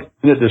holy book,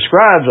 and it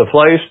describes a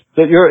place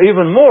that you're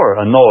even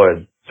more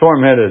annoyed,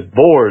 tormented,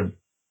 bored.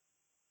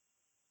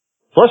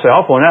 Plus, they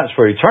all point out it's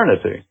for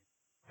eternity.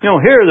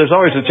 Here, there's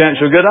always a chance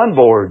you'll get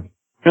unbored.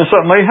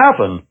 Something may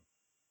happen.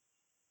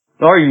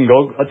 Or you can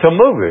go to a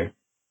movie.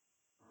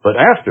 But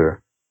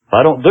after, if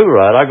I don't do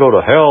right, I go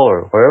to hell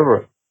or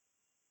wherever.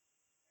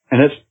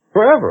 And it's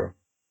forever.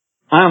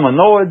 I am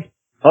annoyed,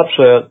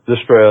 upset,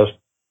 distressed,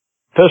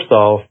 pissed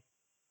off,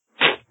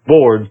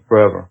 bored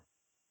forever.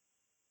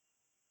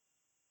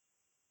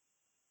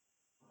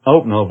 I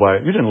hope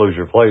nobody, you didn't lose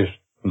your place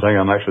and think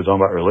I'm actually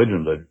talking about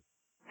religion, did you?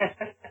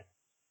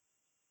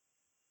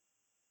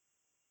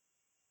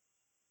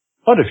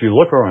 But if you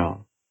look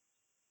around,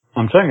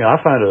 I'm telling you,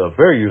 I find it a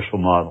very useful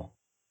model.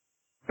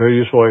 Very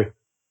useful way.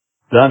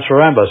 I'm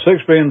surrounded by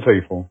 6 billion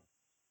people.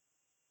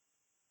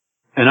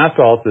 And I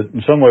thought that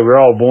in some way we're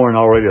all born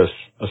already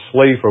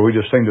asleep, or we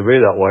just seem to be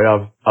that way.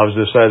 I was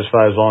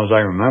dissatisfied as long as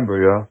I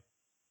remember, yeah.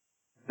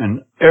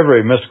 And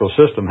every mystical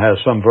system has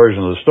some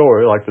version of the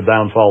story, like the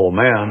downfall of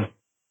man.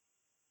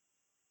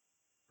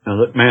 And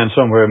that man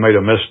somewhere made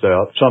a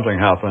misstep, something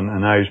happened,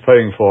 and now he's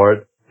paying for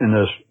it in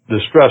this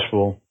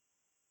distressful,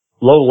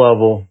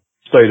 low-level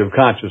state of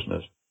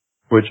consciousness,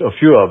 which a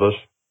few of us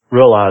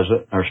realize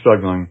it and are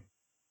struggling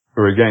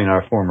to regain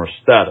our former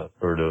status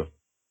or to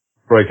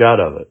break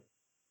out of it.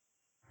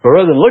 But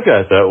rather than look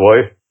at it that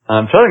way,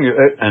 I'm telling you,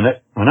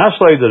 when I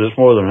say that it's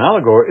more than an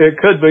allegory, it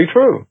could be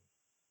true.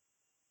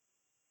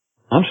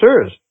 I'm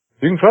serious.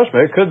 You can trust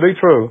me, it could be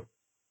true.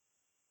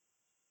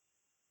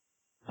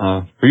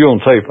 For you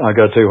on tape, I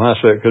gotta tell you, when I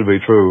say it could be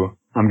true,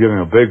 I'm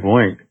giving a big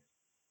wink,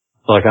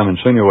 like I'm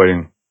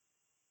insinuating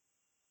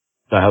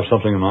that I have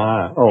something in my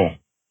eye. Oh.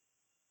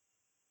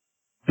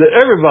 That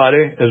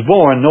everybody is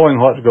born knowing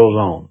what goes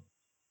on.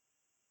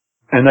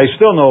 And they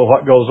still know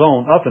what goes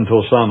on up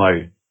until some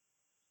age.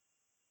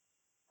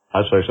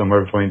 I'd say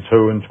somewhere between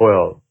 2 and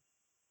 12.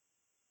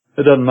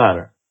 It doesn't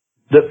matter.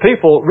 That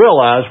people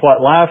realize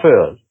what life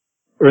is.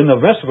 Or in the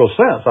mystical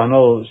sense, I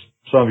know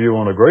some of you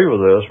won't agree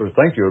with this or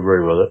think you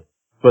agree with it,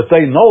 but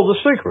they know the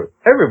secret.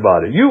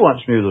 Everybody. You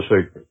once knew the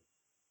secret.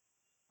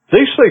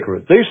 The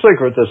secret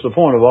that's the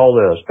point of all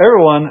this.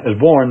 Everyone is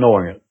born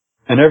knowing it.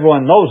 And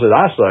everyone knows it,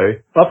 I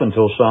say, up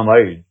until some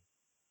age.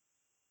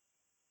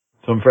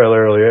 Some fairly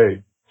early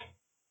age.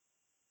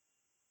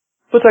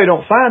 But they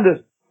don't find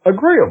it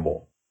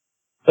agreeable.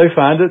 They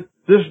find it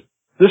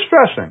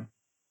distressing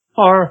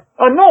or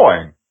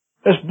annoying.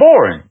 It's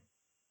boring.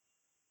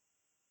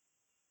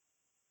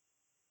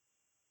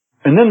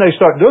 And then they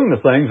start doing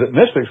the things that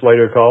mystics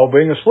later call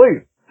being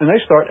asleep. And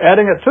they start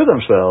adding it to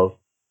themselves.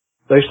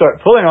 They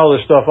start pulling all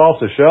this stuff off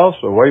the shelves,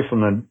 away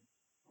from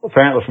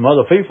apparently from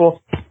other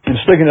people, and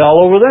sticking it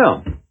all over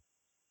them.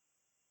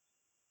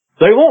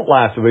 They want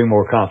life to be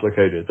more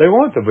complicated. They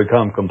want it to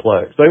become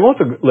complex. They want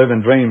to live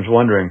in dreams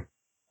wondering,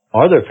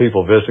 are there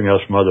people visiting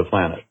us from other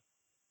planets?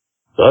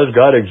 Does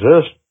God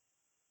exist?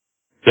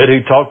 Did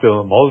he talk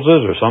to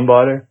Moses or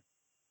somebody?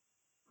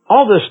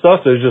 All this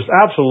stuff is just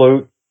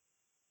absolute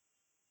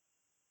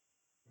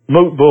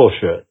moot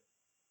bullshit.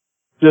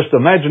 Just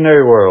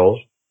imaginary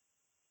worlds.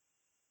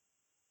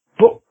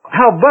 But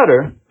how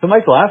better to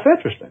make life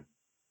interesting?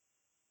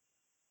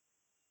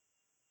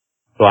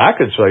 So I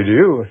could say to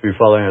you, if you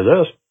follow any of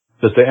this,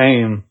 that the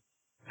aim,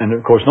 and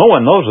of course no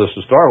one knows this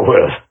to start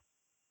with,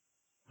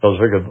 because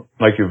if it could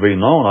make you be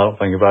known, I don't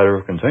think if I'd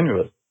ever continue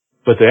it.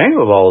 But the aim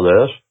of all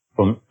this,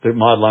 from the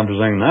model I'm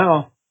presenting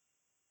now,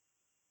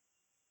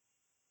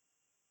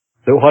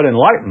 that what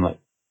enlightenment,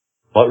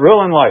 what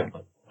real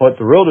enlightenment, what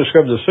the real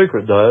discovery of the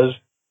secret does,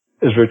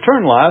 is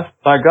return life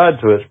by God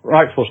to its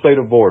rightful state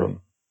of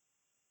boredom.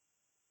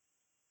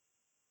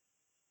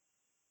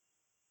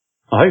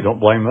 Oh, hey, don't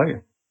blame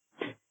me.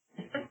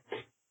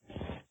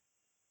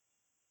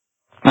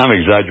 I'm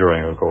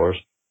exaggerating, of course.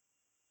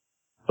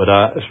 But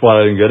that's what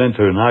I didn't get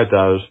into tonight.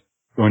 I was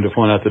going to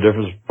point out the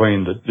difference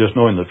between just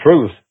knowing the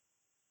truth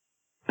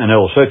and it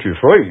will set you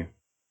free.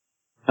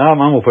 I'm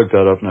going to pick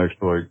that up next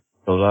week,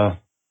 because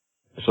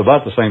it's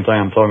about the same thing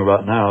I'm talking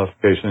about now, in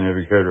case any of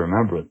you care to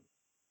remember it.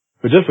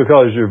 But just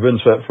because you've been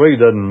set free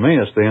doesn't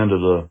mean it's the end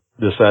of the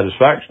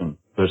dissatisfaction.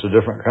 There's a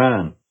different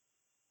kind.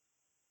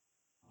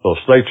 So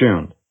stay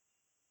tuned.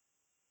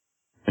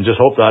 And just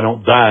hope that I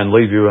don't die and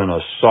leave you in a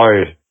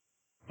sorry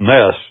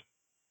mess.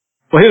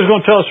 Well, he was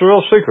going to tell us the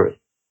real secret.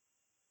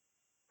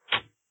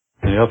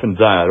 And he up and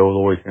died over the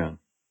weekend.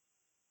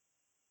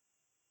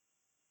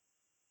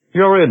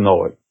 You already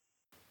know it.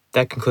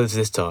 That concludes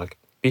this talk.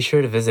 Be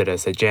sure to visit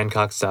us at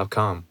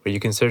jancox.com, where you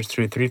can search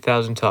through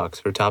 3,000 talks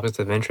for topics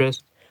of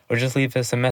interest, or just leave us a message.